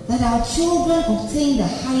that our children obtain the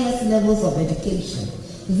highest levels of education.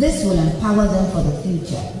 This will empower them for the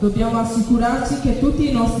future. Dobbiamo assicurarci che tutti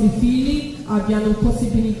i nostri figli abbiano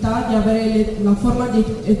possibilità di avere la forma di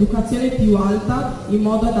educazione più alta in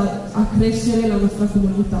modo da accrescere la nostra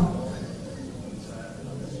comunità.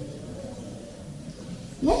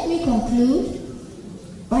 Let me conclude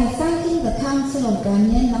by thanking the Council of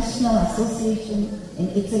Ghanaian National Association in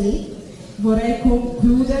Italy. Vorrei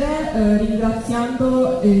concludere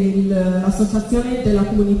ringraziando l'associazione della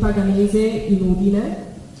comunità ghanese in Udine,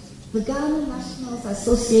 the Ghana National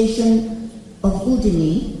Association of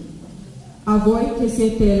Udine, a voi che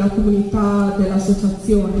siete la comunità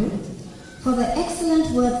dell'associazione, for the excellent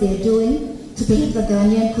work they're doing to keep the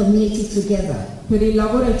Ghanaian community together. Per il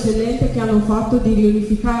lavoro eccellente che hanno fatto di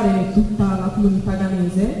riunificare tutta la comunità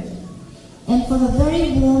ghanese, and for the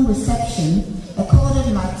very warm reception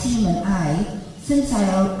accorded my team and I since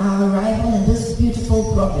our arrival in this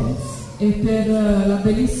beautiful province. E per la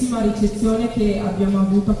bellissima ricezione che abbiamo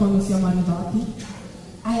avuto quando siamo arrivati.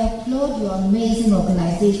 I applaud your amazing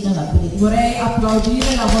organizational ability. Vorrei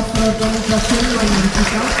applaudire la vostra organizzazione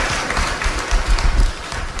magnifica.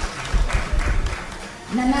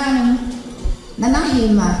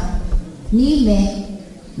 Nanahima, Nime,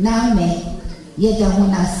 Name,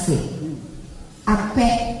 Yedahunase,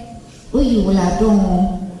 Ape,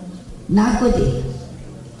 Uyuladon, Nagode.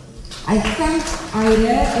 I thank ai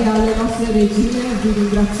re e alle nostre regine vi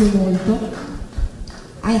ringrazio molto.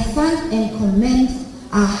 I thank and commend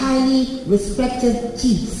our highly respected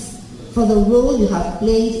chiefs for the role you have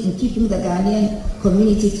played in keeping the Ghanaian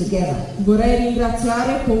community together. Vorrei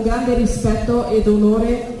ringraziare con grande rispetto ed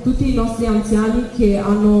onore tutti i nostri anziani che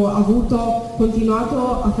hanno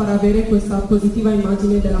continuato a far avere questa positiva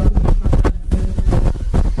immagine della comunità.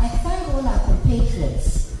 I thank all our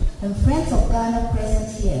compatriots and friends of Ghana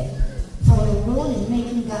present here for the role in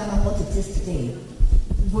making Ghana what it is today.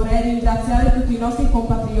 Vorrei ringraziare tutti i nostri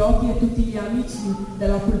compatrioti e tutti gli amici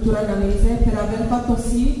della cultura ghanese per aver fatto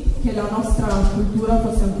sì che la nostra cultura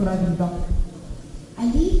fosse ancora viva. I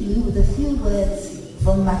leave you with a few words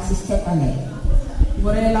from Maxi Stepanek.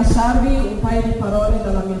 Vorrei lasciarvi un paio di parole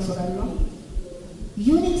dalla mia sorella.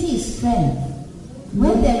 Unity is strength.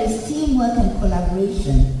 When there is teamwork and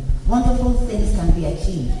collaboration, wonderful things can be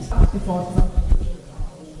achieved.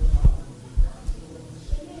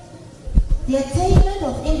 The attainment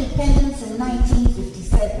of independence in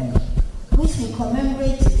 1957, which we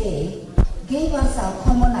commemorate today, gave us our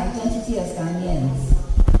common identity as Ghanaians.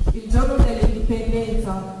 Il giorno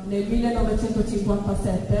dell'indipendenza nel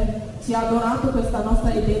 1957 ci ha donato questa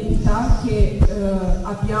nostra identità che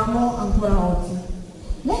abbiamo ancora oggi.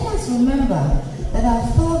 Let us remember that our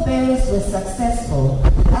forebears were successful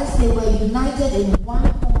as they were united in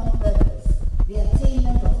one common purpose, the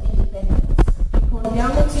attainment of independence.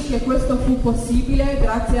 Ricordiamoci che questo fu possibile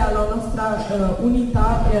grazie alla nostra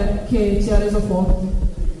unità che ci ha reso forti.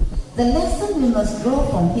 The lesson we must draw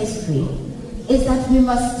from history is that we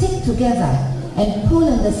must stick together and pull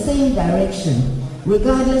in the same direction,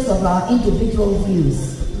 regardless of our individual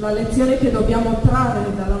views. La lezione che dobbiamo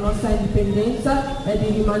trarre dalla nostra indipendenza è di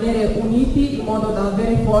rimanere uniti in modo da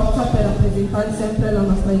avere forza per rappresentare sempre la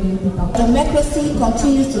nostra identità. Democracy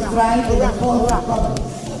continues to thrive in the whole republic.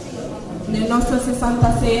 Nel nostro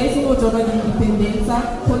 66esimo giorno di indipendenza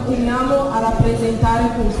continuiamo a rappresentare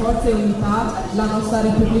con forza e unità la nostra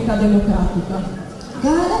Repubblica Democratica.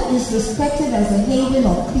 Ghana is respected as a haven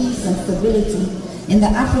of peace and stability in the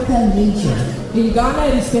African region. Il Ghana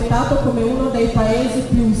è rispettato come uno dei paesi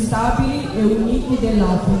più stabili e uniti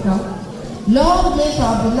dell'Africa. Long live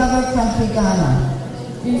our beloved country Ghana.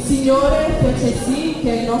 Il Signore fece sì che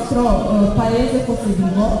il nostro paese fosse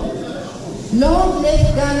vivo. Long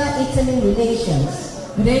live Ghana-Italy relations.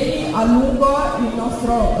 Regni a lungo il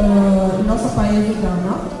nostro paese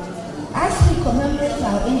Ghana. As we commemorate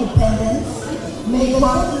our independence, may the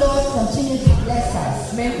good Lord continue to bless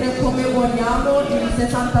us. Mentre commemoriamo il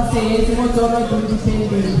 66esimo giorno di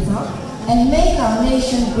indipendenza. And make our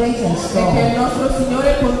nation great and strong. E che il nostro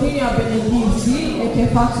Signore continui a benedirci e che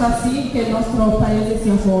faccia sì che il nostro paese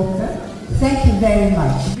sia forte. Thank you very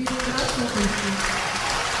much.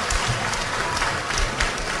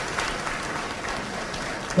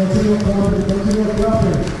 Continue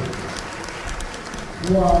clapping.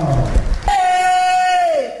 Wow.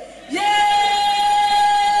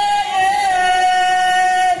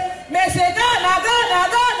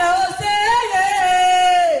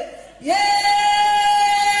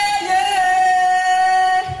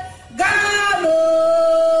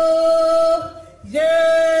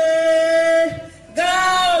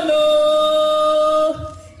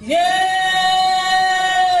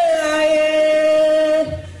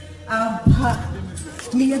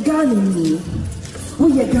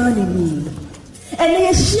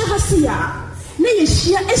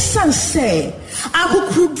 Say, I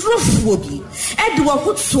could draw for you. Edward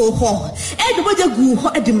put so hot. Edward a goo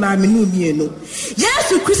hot at the Marminu.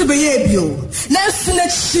 Yes, you Christopher Yabio. Let's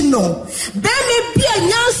let you know. Benny be a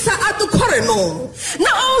yansa at the coroner.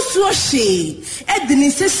 Now also she. Edwin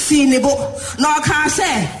is a sinable. No, I can't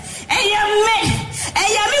say.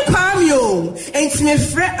 Ayame Pamio. Ain't me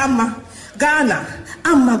friend Amma Ghana.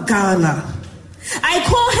 Amma Ghana. I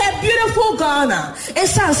call her beautiful Ghana. It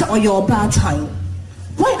sounds on your bad time.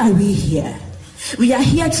 Why are we here? We are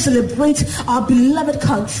here to celebrate our beloved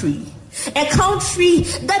country. A country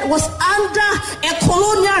that was under a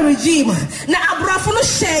colonial regime. Na abrafono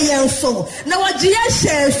share so, na wajia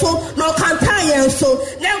share so, na kanta so,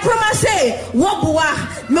 na kroma say, wabua,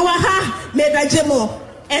 mewaha, medajemo.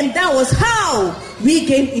 And that was how we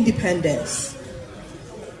gained independence.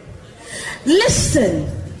 Listen,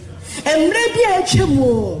 and maybe a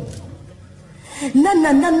chemo.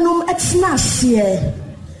 Nanum etnasie.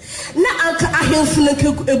 Na anka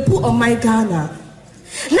ahemfo ebu on my Ghana.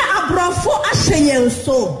 Na abrafo ahyenyen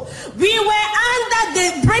so. We were under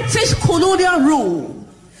the British colonial rule.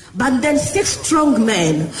 But then 6 strong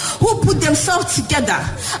men who put themselves together.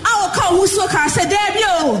 Our Kawuso can say,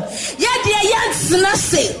 Debio, Yadia Yansina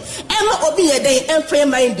say, Emma Obi a day and frame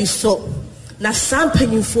mind this so. Na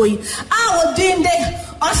sampling for you. Our din day,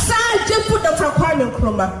 or San just put the requirement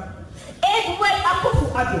chroma. Edward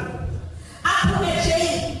Apoku Ado. Apo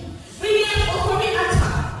J. William Okori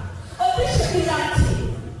Atta.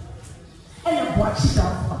 Obishapilati. And a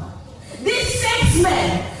watchtower. These 6 men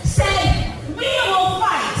said, we will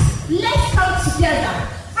fight. Let's come together.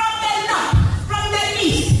 From the north, from the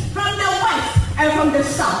east, from the west, and from the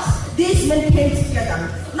south. These men came together.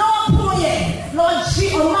 No Poye, no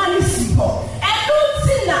G or Manisipo. And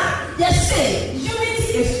Lutina, yes, say,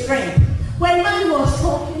 unity is strength. When man was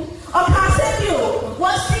talking, Okasebio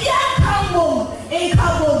was here, in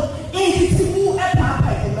Kabul, in Kitibu, and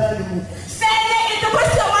Papa, in Berlin. Say in the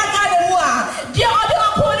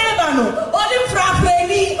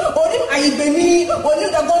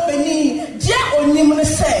onim da go beni, je onim ne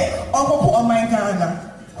say, okopo o my Ghana.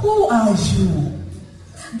 Who are you?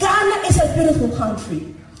 Ghana is a beautiful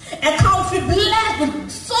country. A country blessed with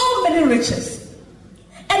so many riches.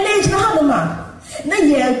 And there is no man. Na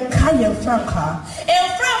ye kaya franca.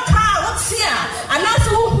 And franca, what's here? And that's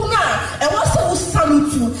who na. And what's the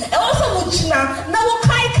salutu? And what's the muchina? Now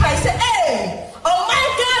kai say, hey, oh my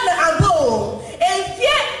God, I go. And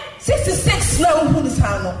yet 66 now who is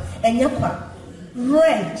hano. And yakwa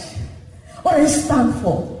red. What does it stand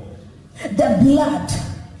for? The blood.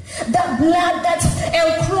 The blood that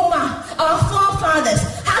Nkrumah, our forefathers,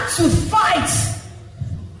 had to fight.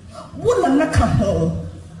 Wouldn't not come home.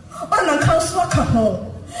 Wouldn't council come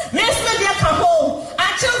home. Miss Media come home. I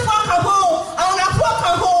chill for come home. I want to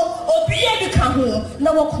come home. Or be able to come home.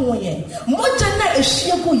 Now what can you? Mojana is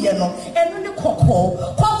Shiago Yeno. And when the Coco,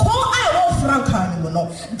 I want Franca.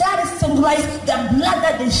 That is symbolize the blood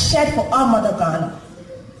that they shed for our mother Ghana.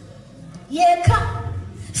 Yeka.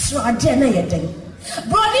 So I didn't yet.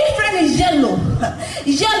 Brody friend is yellow.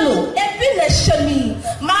 Every nation,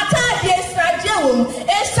 Mata, yes, Radium,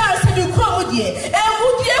 Esa, you come with you, and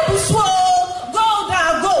would you ever swallow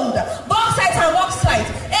gold, bauxite and bauxite,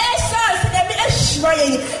 Esa, and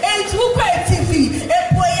shrine, and 2 TV, and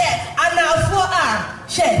boy, and now 4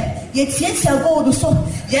 Shed, yet gold so,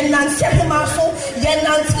 yen Nancy Maso, yen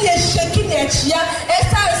Nancy is shaking their chair,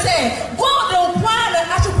 Esa say, gold and one and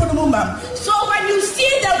Ashapurumum. So when you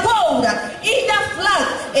see the gold in the flag,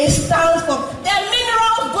 it stands for the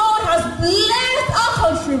mineral gold has blessed our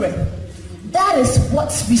country with. That is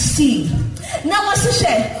what we see. Now what's the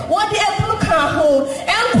share? What the Abrokyire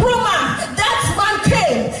Nkommo, that man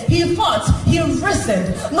came, he fought, he risen.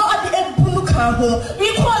 Not the Abrokyire, we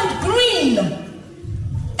call it green.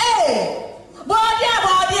 Hey, body,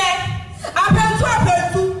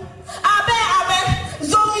 abentu, abe,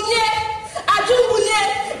 zominye, ajumbuye,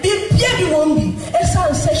 bibi wombi. Esa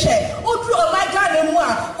seshe, utru my God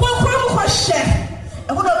moi, kwa she,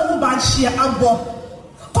 and what a woman she abo.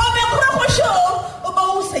 Come show,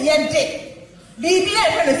 about say yende. Bibi I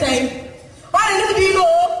the same. Why do you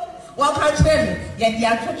know? What country? Yet they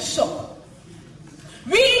are show.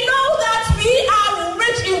 We know that we are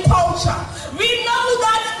rich in culture. We know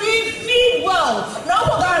that we feed well. Now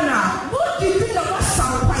Ghana, what do you think about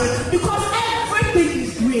South? Because everything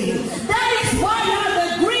is green. That is why you have the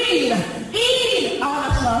green in our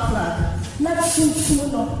national flag. Not soon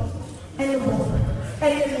anymore.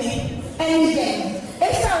 Anything.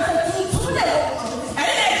 It sounds like and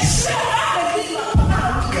it's so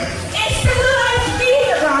it's civilized being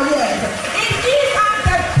around here. It is at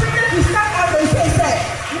the privilege we start out and say,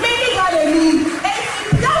 many Ghanaians, and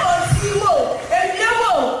Yamo, and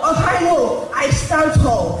Yamo, or Haimo, I stand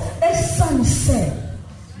tall. And son said,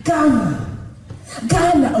 Ghana,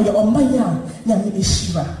 or your Omaya,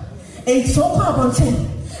 Yamishira. And so about him.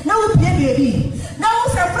 Now we baby. Now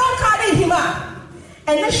it's a frank hima.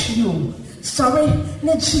 And that's you. Sorry,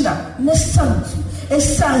 Nechina, Nesantu.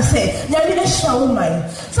 Someone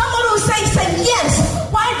will say yes.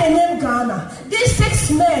 Why the name Ghana? These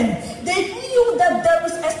 6 men, they knew that there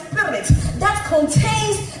is a spirit that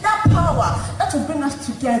contains that power that will bring us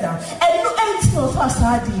together. And no anything of us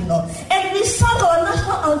had, And we sang our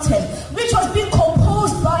national anthem, which was being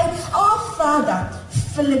composed by our father,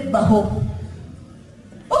 Philip Baho.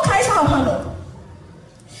 Okay, so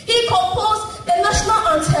he composed the national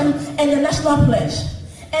anthem and the national pledge.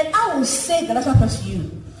 And I will say the national pledge to you.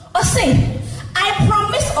 Or say, I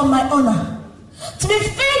promise on my honor to be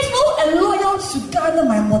faithful and loyal to Ghana,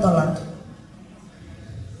 my motherland.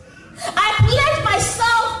 I pledge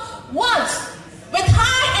myself once with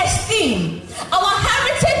high esteem. Our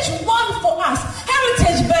heritage won for us,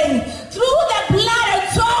 heritage being through the blood and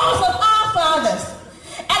souls of our fathers.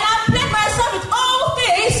 And I pledge myself with all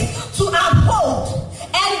things to uphold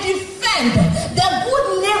and defend the good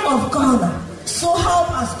name of Ghana. So help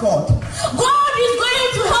us God. God is going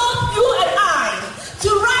to help you and I to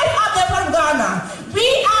rise up the from Ghana. We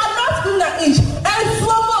are not in the inch. And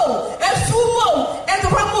sumo, and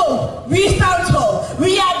Ramo. We stand tall.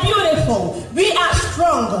 We are beautiful. We are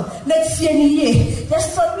strong. Let's see any there's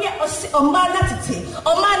some omanatity,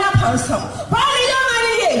 omana pansam. Why are you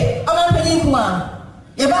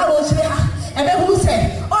who say,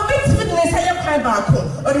 oh, big witness, I am crying back home,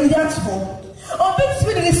 or in that home.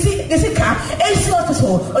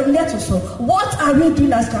 What are we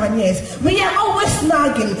doing as Ghanaians? We are always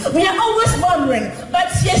nagging, we are always murmuring, but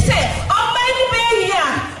you say, oh my baby,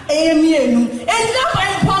 and now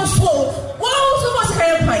I'm console. What was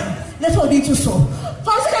campaign? Let's all do so.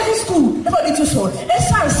 For secondary school, let's all do so.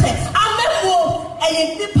 As I say, I'm a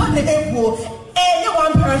independent, any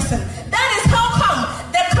one person. That is how come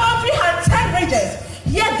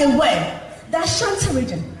Western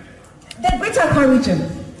region, the Greater Accra region,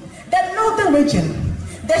 the Northern region,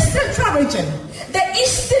 the Central region, the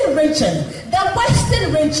Eastern region, the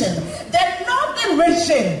Western region, the Northern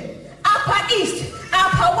region, Upper East,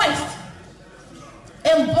 Upper West,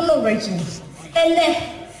 and Bono region. And then,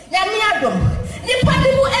 Yamiadum,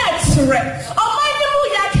 Nipadimu X-ray, or Manimu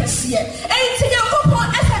Yakas here, and Tiakopo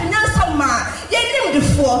as a Nansama, Yanim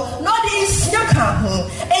before, not in Snaka,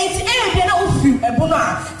 and Ebian of Bona,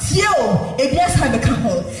 Tio, Ebias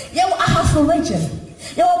Habakaho, Yaw Ahafo region,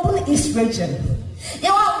 Yaw East region,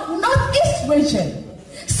 Yaw Northeast region,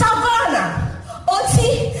 Savannah, Oti,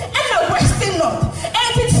 and the Western North,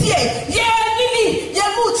 and it's here, Yamini,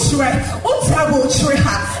 Yamutre, Utabutre,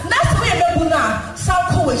 that's where Babuna, South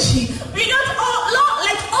Kowachi. We don't all,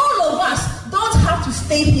 like all of us, don't have to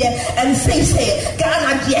stay here and say,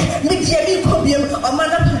 Ghana, Midiami Kobium, or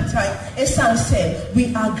Manapantai. It sounds say,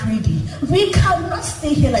 we are greedy. We cannot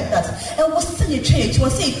stay here like that. And we'll still a change.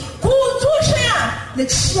 We'll say, who do share? The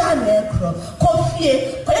Chia Necro,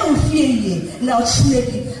 Coffee, Coffee, now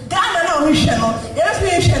Chinebi. Ghana, now we channel,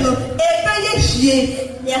 every channel, every year,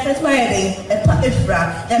 Yakas Mayday, and Patifra,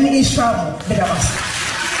 Yami Ishram, Bedamas.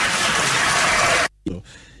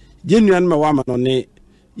 Genuine Mawama on it,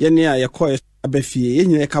 Yenia, your coy abefie,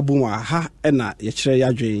 Yenia Kabuma, ha, ena, Yatre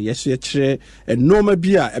Yadrin, yes, Yatre, and Norma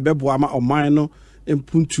Bia, a Bebuama or Mino, and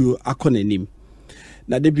Puntu Akonenim.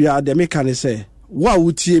 Na debia, the mechanic say, Wa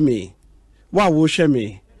would ye me? Wa wo she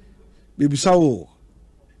me? Bibisawo,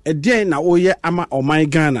 a day na oye ama or my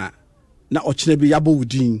Ghana, na ochnebi yabo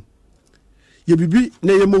udin. Ye bibi,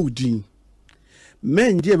 ne ye modin.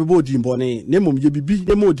 Men dear bodin bonnet, nemum ye bibi,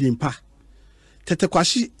 ne modin pa.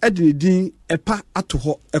 Tetekwashi edin epa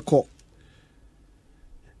atoho eko.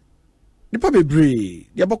 Nipa bebre,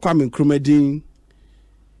 Abrokyire Nkommo din,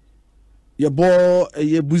 yebo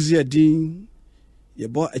ye buzi edin,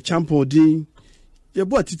 yebo a champion din,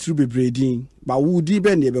 yebo atitru bebre din, ba wudi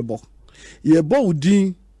ben yebebo. Yebo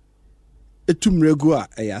udin etumregu a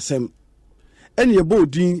eyasem. En yebo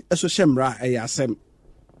udin eso shemra eyasem.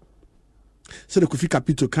 Se de Kofi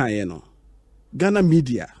Kapito kan ye no. Ghana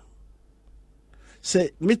media.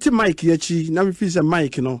 Say, meet Mike Yachi, na me feel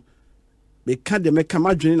Mike no. Me can't de make a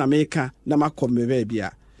madrin in America, na ma come me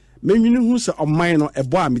bia. Me who's a mine or a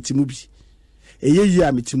boy mitimubi. A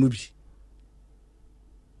year mitimubi.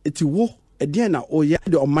 Eti wo, a diana or ya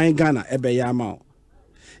de my Ghana ebe yamao.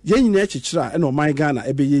 Yen Chit-chat and my Ghana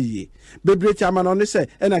ebe ye. Bebre chaman on say,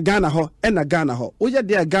 and a Ghana ho, and a Ghana ho. O ya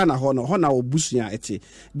dea Ghana ho no hona o busia eti.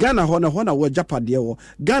 Ghana ho no hona wo japa deo.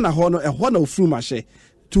 Ghana ho no a hona o frumashe.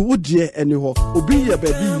 To would ye anyhow, obi ya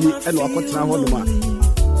baby and wakotna honoma.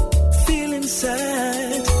 Feeling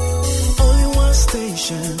sad, only one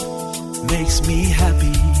station makes me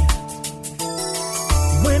happy.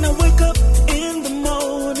 When I wake up in the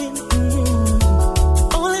morning,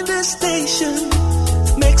 only this station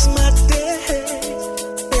makes my day.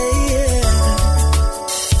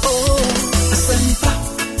 Oh, Asempa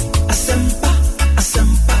FM.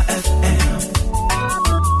 Asempa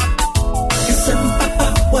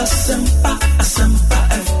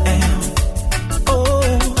FM.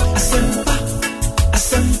 Oh, Asempa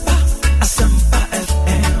FM.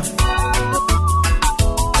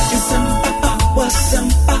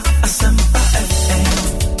 Asempa FM.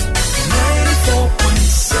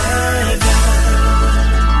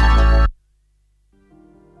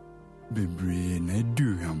 94.7. Bebre na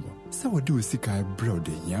du hambo. Sa wadu sika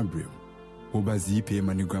brode ya brem. Obazi pay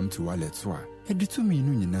MoneyGram to wallet so a. Edi to me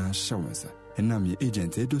no nyina shawansa. Enam ye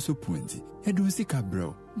agent edo so pointi. Edu sika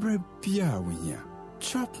bro. Bre bia we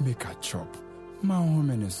Chop make a chop. Ma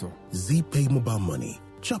homene so. Z-Pay mobile money.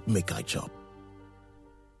 Chop make I chop.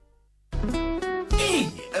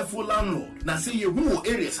 Full landlord. Now say you who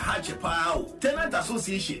areas hatch pao. Tenant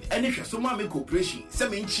association. Any Shasumami corporation.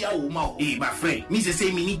 Semen chia uma. My friend. Me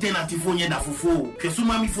say me need tenant phone da fufo.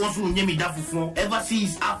 Shasumami force nyemi da fufo.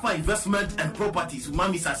 Overseas Alpha Investment and Properties.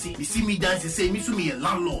 Mami sasi. You see me dance say me to me a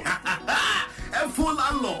landlord. Full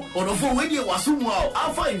landlord. On the phone when you wasumwa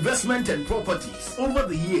Alpha Investment and Properties. Over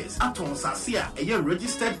the years, Aton Sasia a year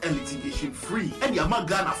registered and litigation free. And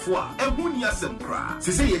Yamagana for and Bunya Sempra.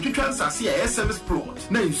 Say you can Sasia SMS plot.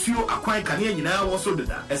 Now you acquire Canadian also did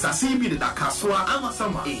that. As I see me the Kaswa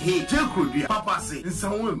Amasama, a Jelkrudia, Papa say, in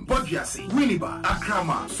some Bodja say, Winiba,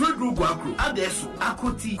 Akrama, Swedru Guagru, Adesu,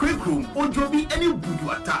 Akoti, Quakrum, Ojobi, any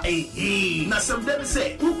Buduata, na some them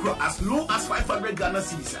say, Ukra as low as 500 Ghana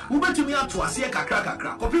cedis. Who bet to me out to us aseɛ kakra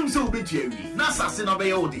kɔpem sɛ wobɛtua wie na asase no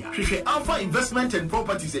bɛyɛ wo dea. Hwehwɛ Alpha Investment and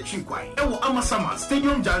Properties akyi kwan ɛwɔ Amasama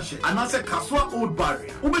Stadium Junction anaasɛ Kaswa Old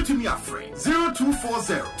Barrier. Wobɛtumi afrɛ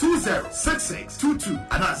 0240 206622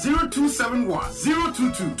 and 0271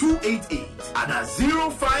 022 288 and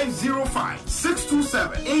 0505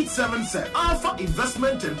 627 877. Alpha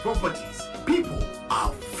Investment and Properties. People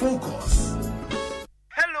are focused.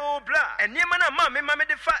 Hello, blah. And Yamana Mamma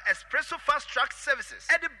de fa espresso fast track services.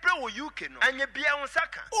 At the bro UK no. And you be on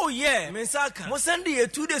Saka. Oh, yeah, Mensaka.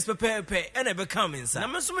 Mosendi 2 days pepe and I become inside.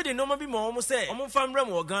 I'm assuming the normal be more say, I'm on farm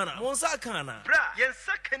ram or Ghana. Monsakana. Bra, yen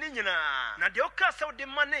Sakanina. Now the Ocas of the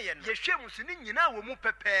money and Yeshemusinina will move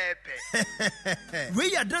pepe.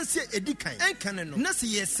 We are done say Edikan and Canano. Nasi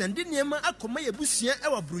yes sending Yama Akomaya Busia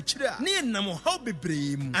our Bruchira. Near Namo Hobby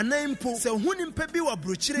Brim. And I'm po so Hunim Pebi wa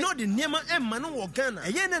Bruchira. Not the Nema and Manu or Ghana.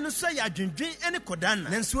 Yen and say I drink any Kodana.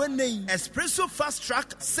 Nansu name Espresso Fast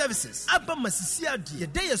Track Services. Abba Masisia di.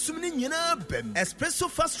 Day assuming Yana Bem. Espresso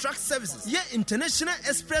Fast Track Services. Ye International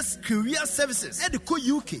Express Courier Services. Edco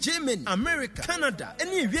UK, Germany, America, Canada.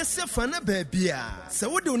 Any Yesa Fana Babia. So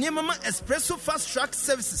what do Mama Espresso Fast Track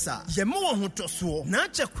Services are? Yemo Hotoso.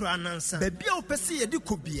 Nacha Kranansa. Babia Pesi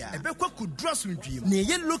Edicobia. Ebekwa could draw some dream.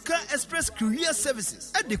 Near local express courier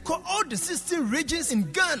services. Edco all the 16 regions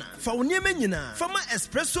in Ghana. For Yemenina. Former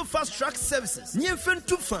Espresso Fast Track Services. Near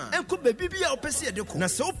Fentufa. And could be Bibia Pesi Edico.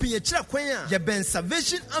 Nasopi Chakwaya. Yaben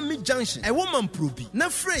Salvation Army Junction. A woman probi. Na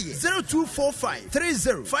Frey 0245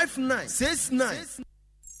 305969.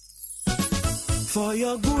 For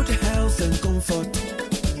your good health and comfort,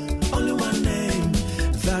 only one name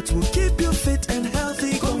that will keep you fit and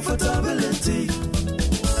healthy. Comfortability.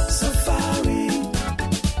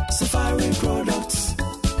 Safari products.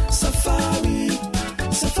 Safari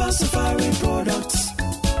products.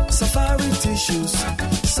 Safari tissues.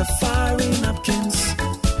 Safari napkins.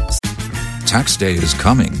 Tax day is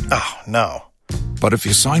coming. Oh, no. But if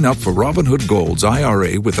you sign up for Robinhood Gold's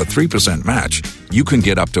IRA with a 3% match, you can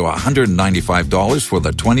get up to $195 for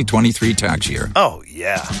the 2023 tax year. Oh,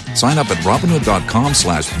 yeah. Sign up at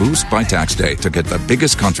Robinhood.com/boost by tax day to get the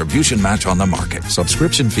biggest contribution match on the market.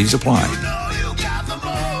 Subscription fees apply.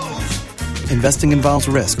 Investing involves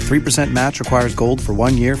risk. 3% match requires gold for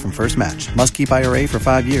 1 year from first match. Must keep IRA for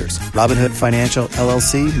 5 years. Robinhood Financial,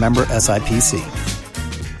 LLC, member SIPC.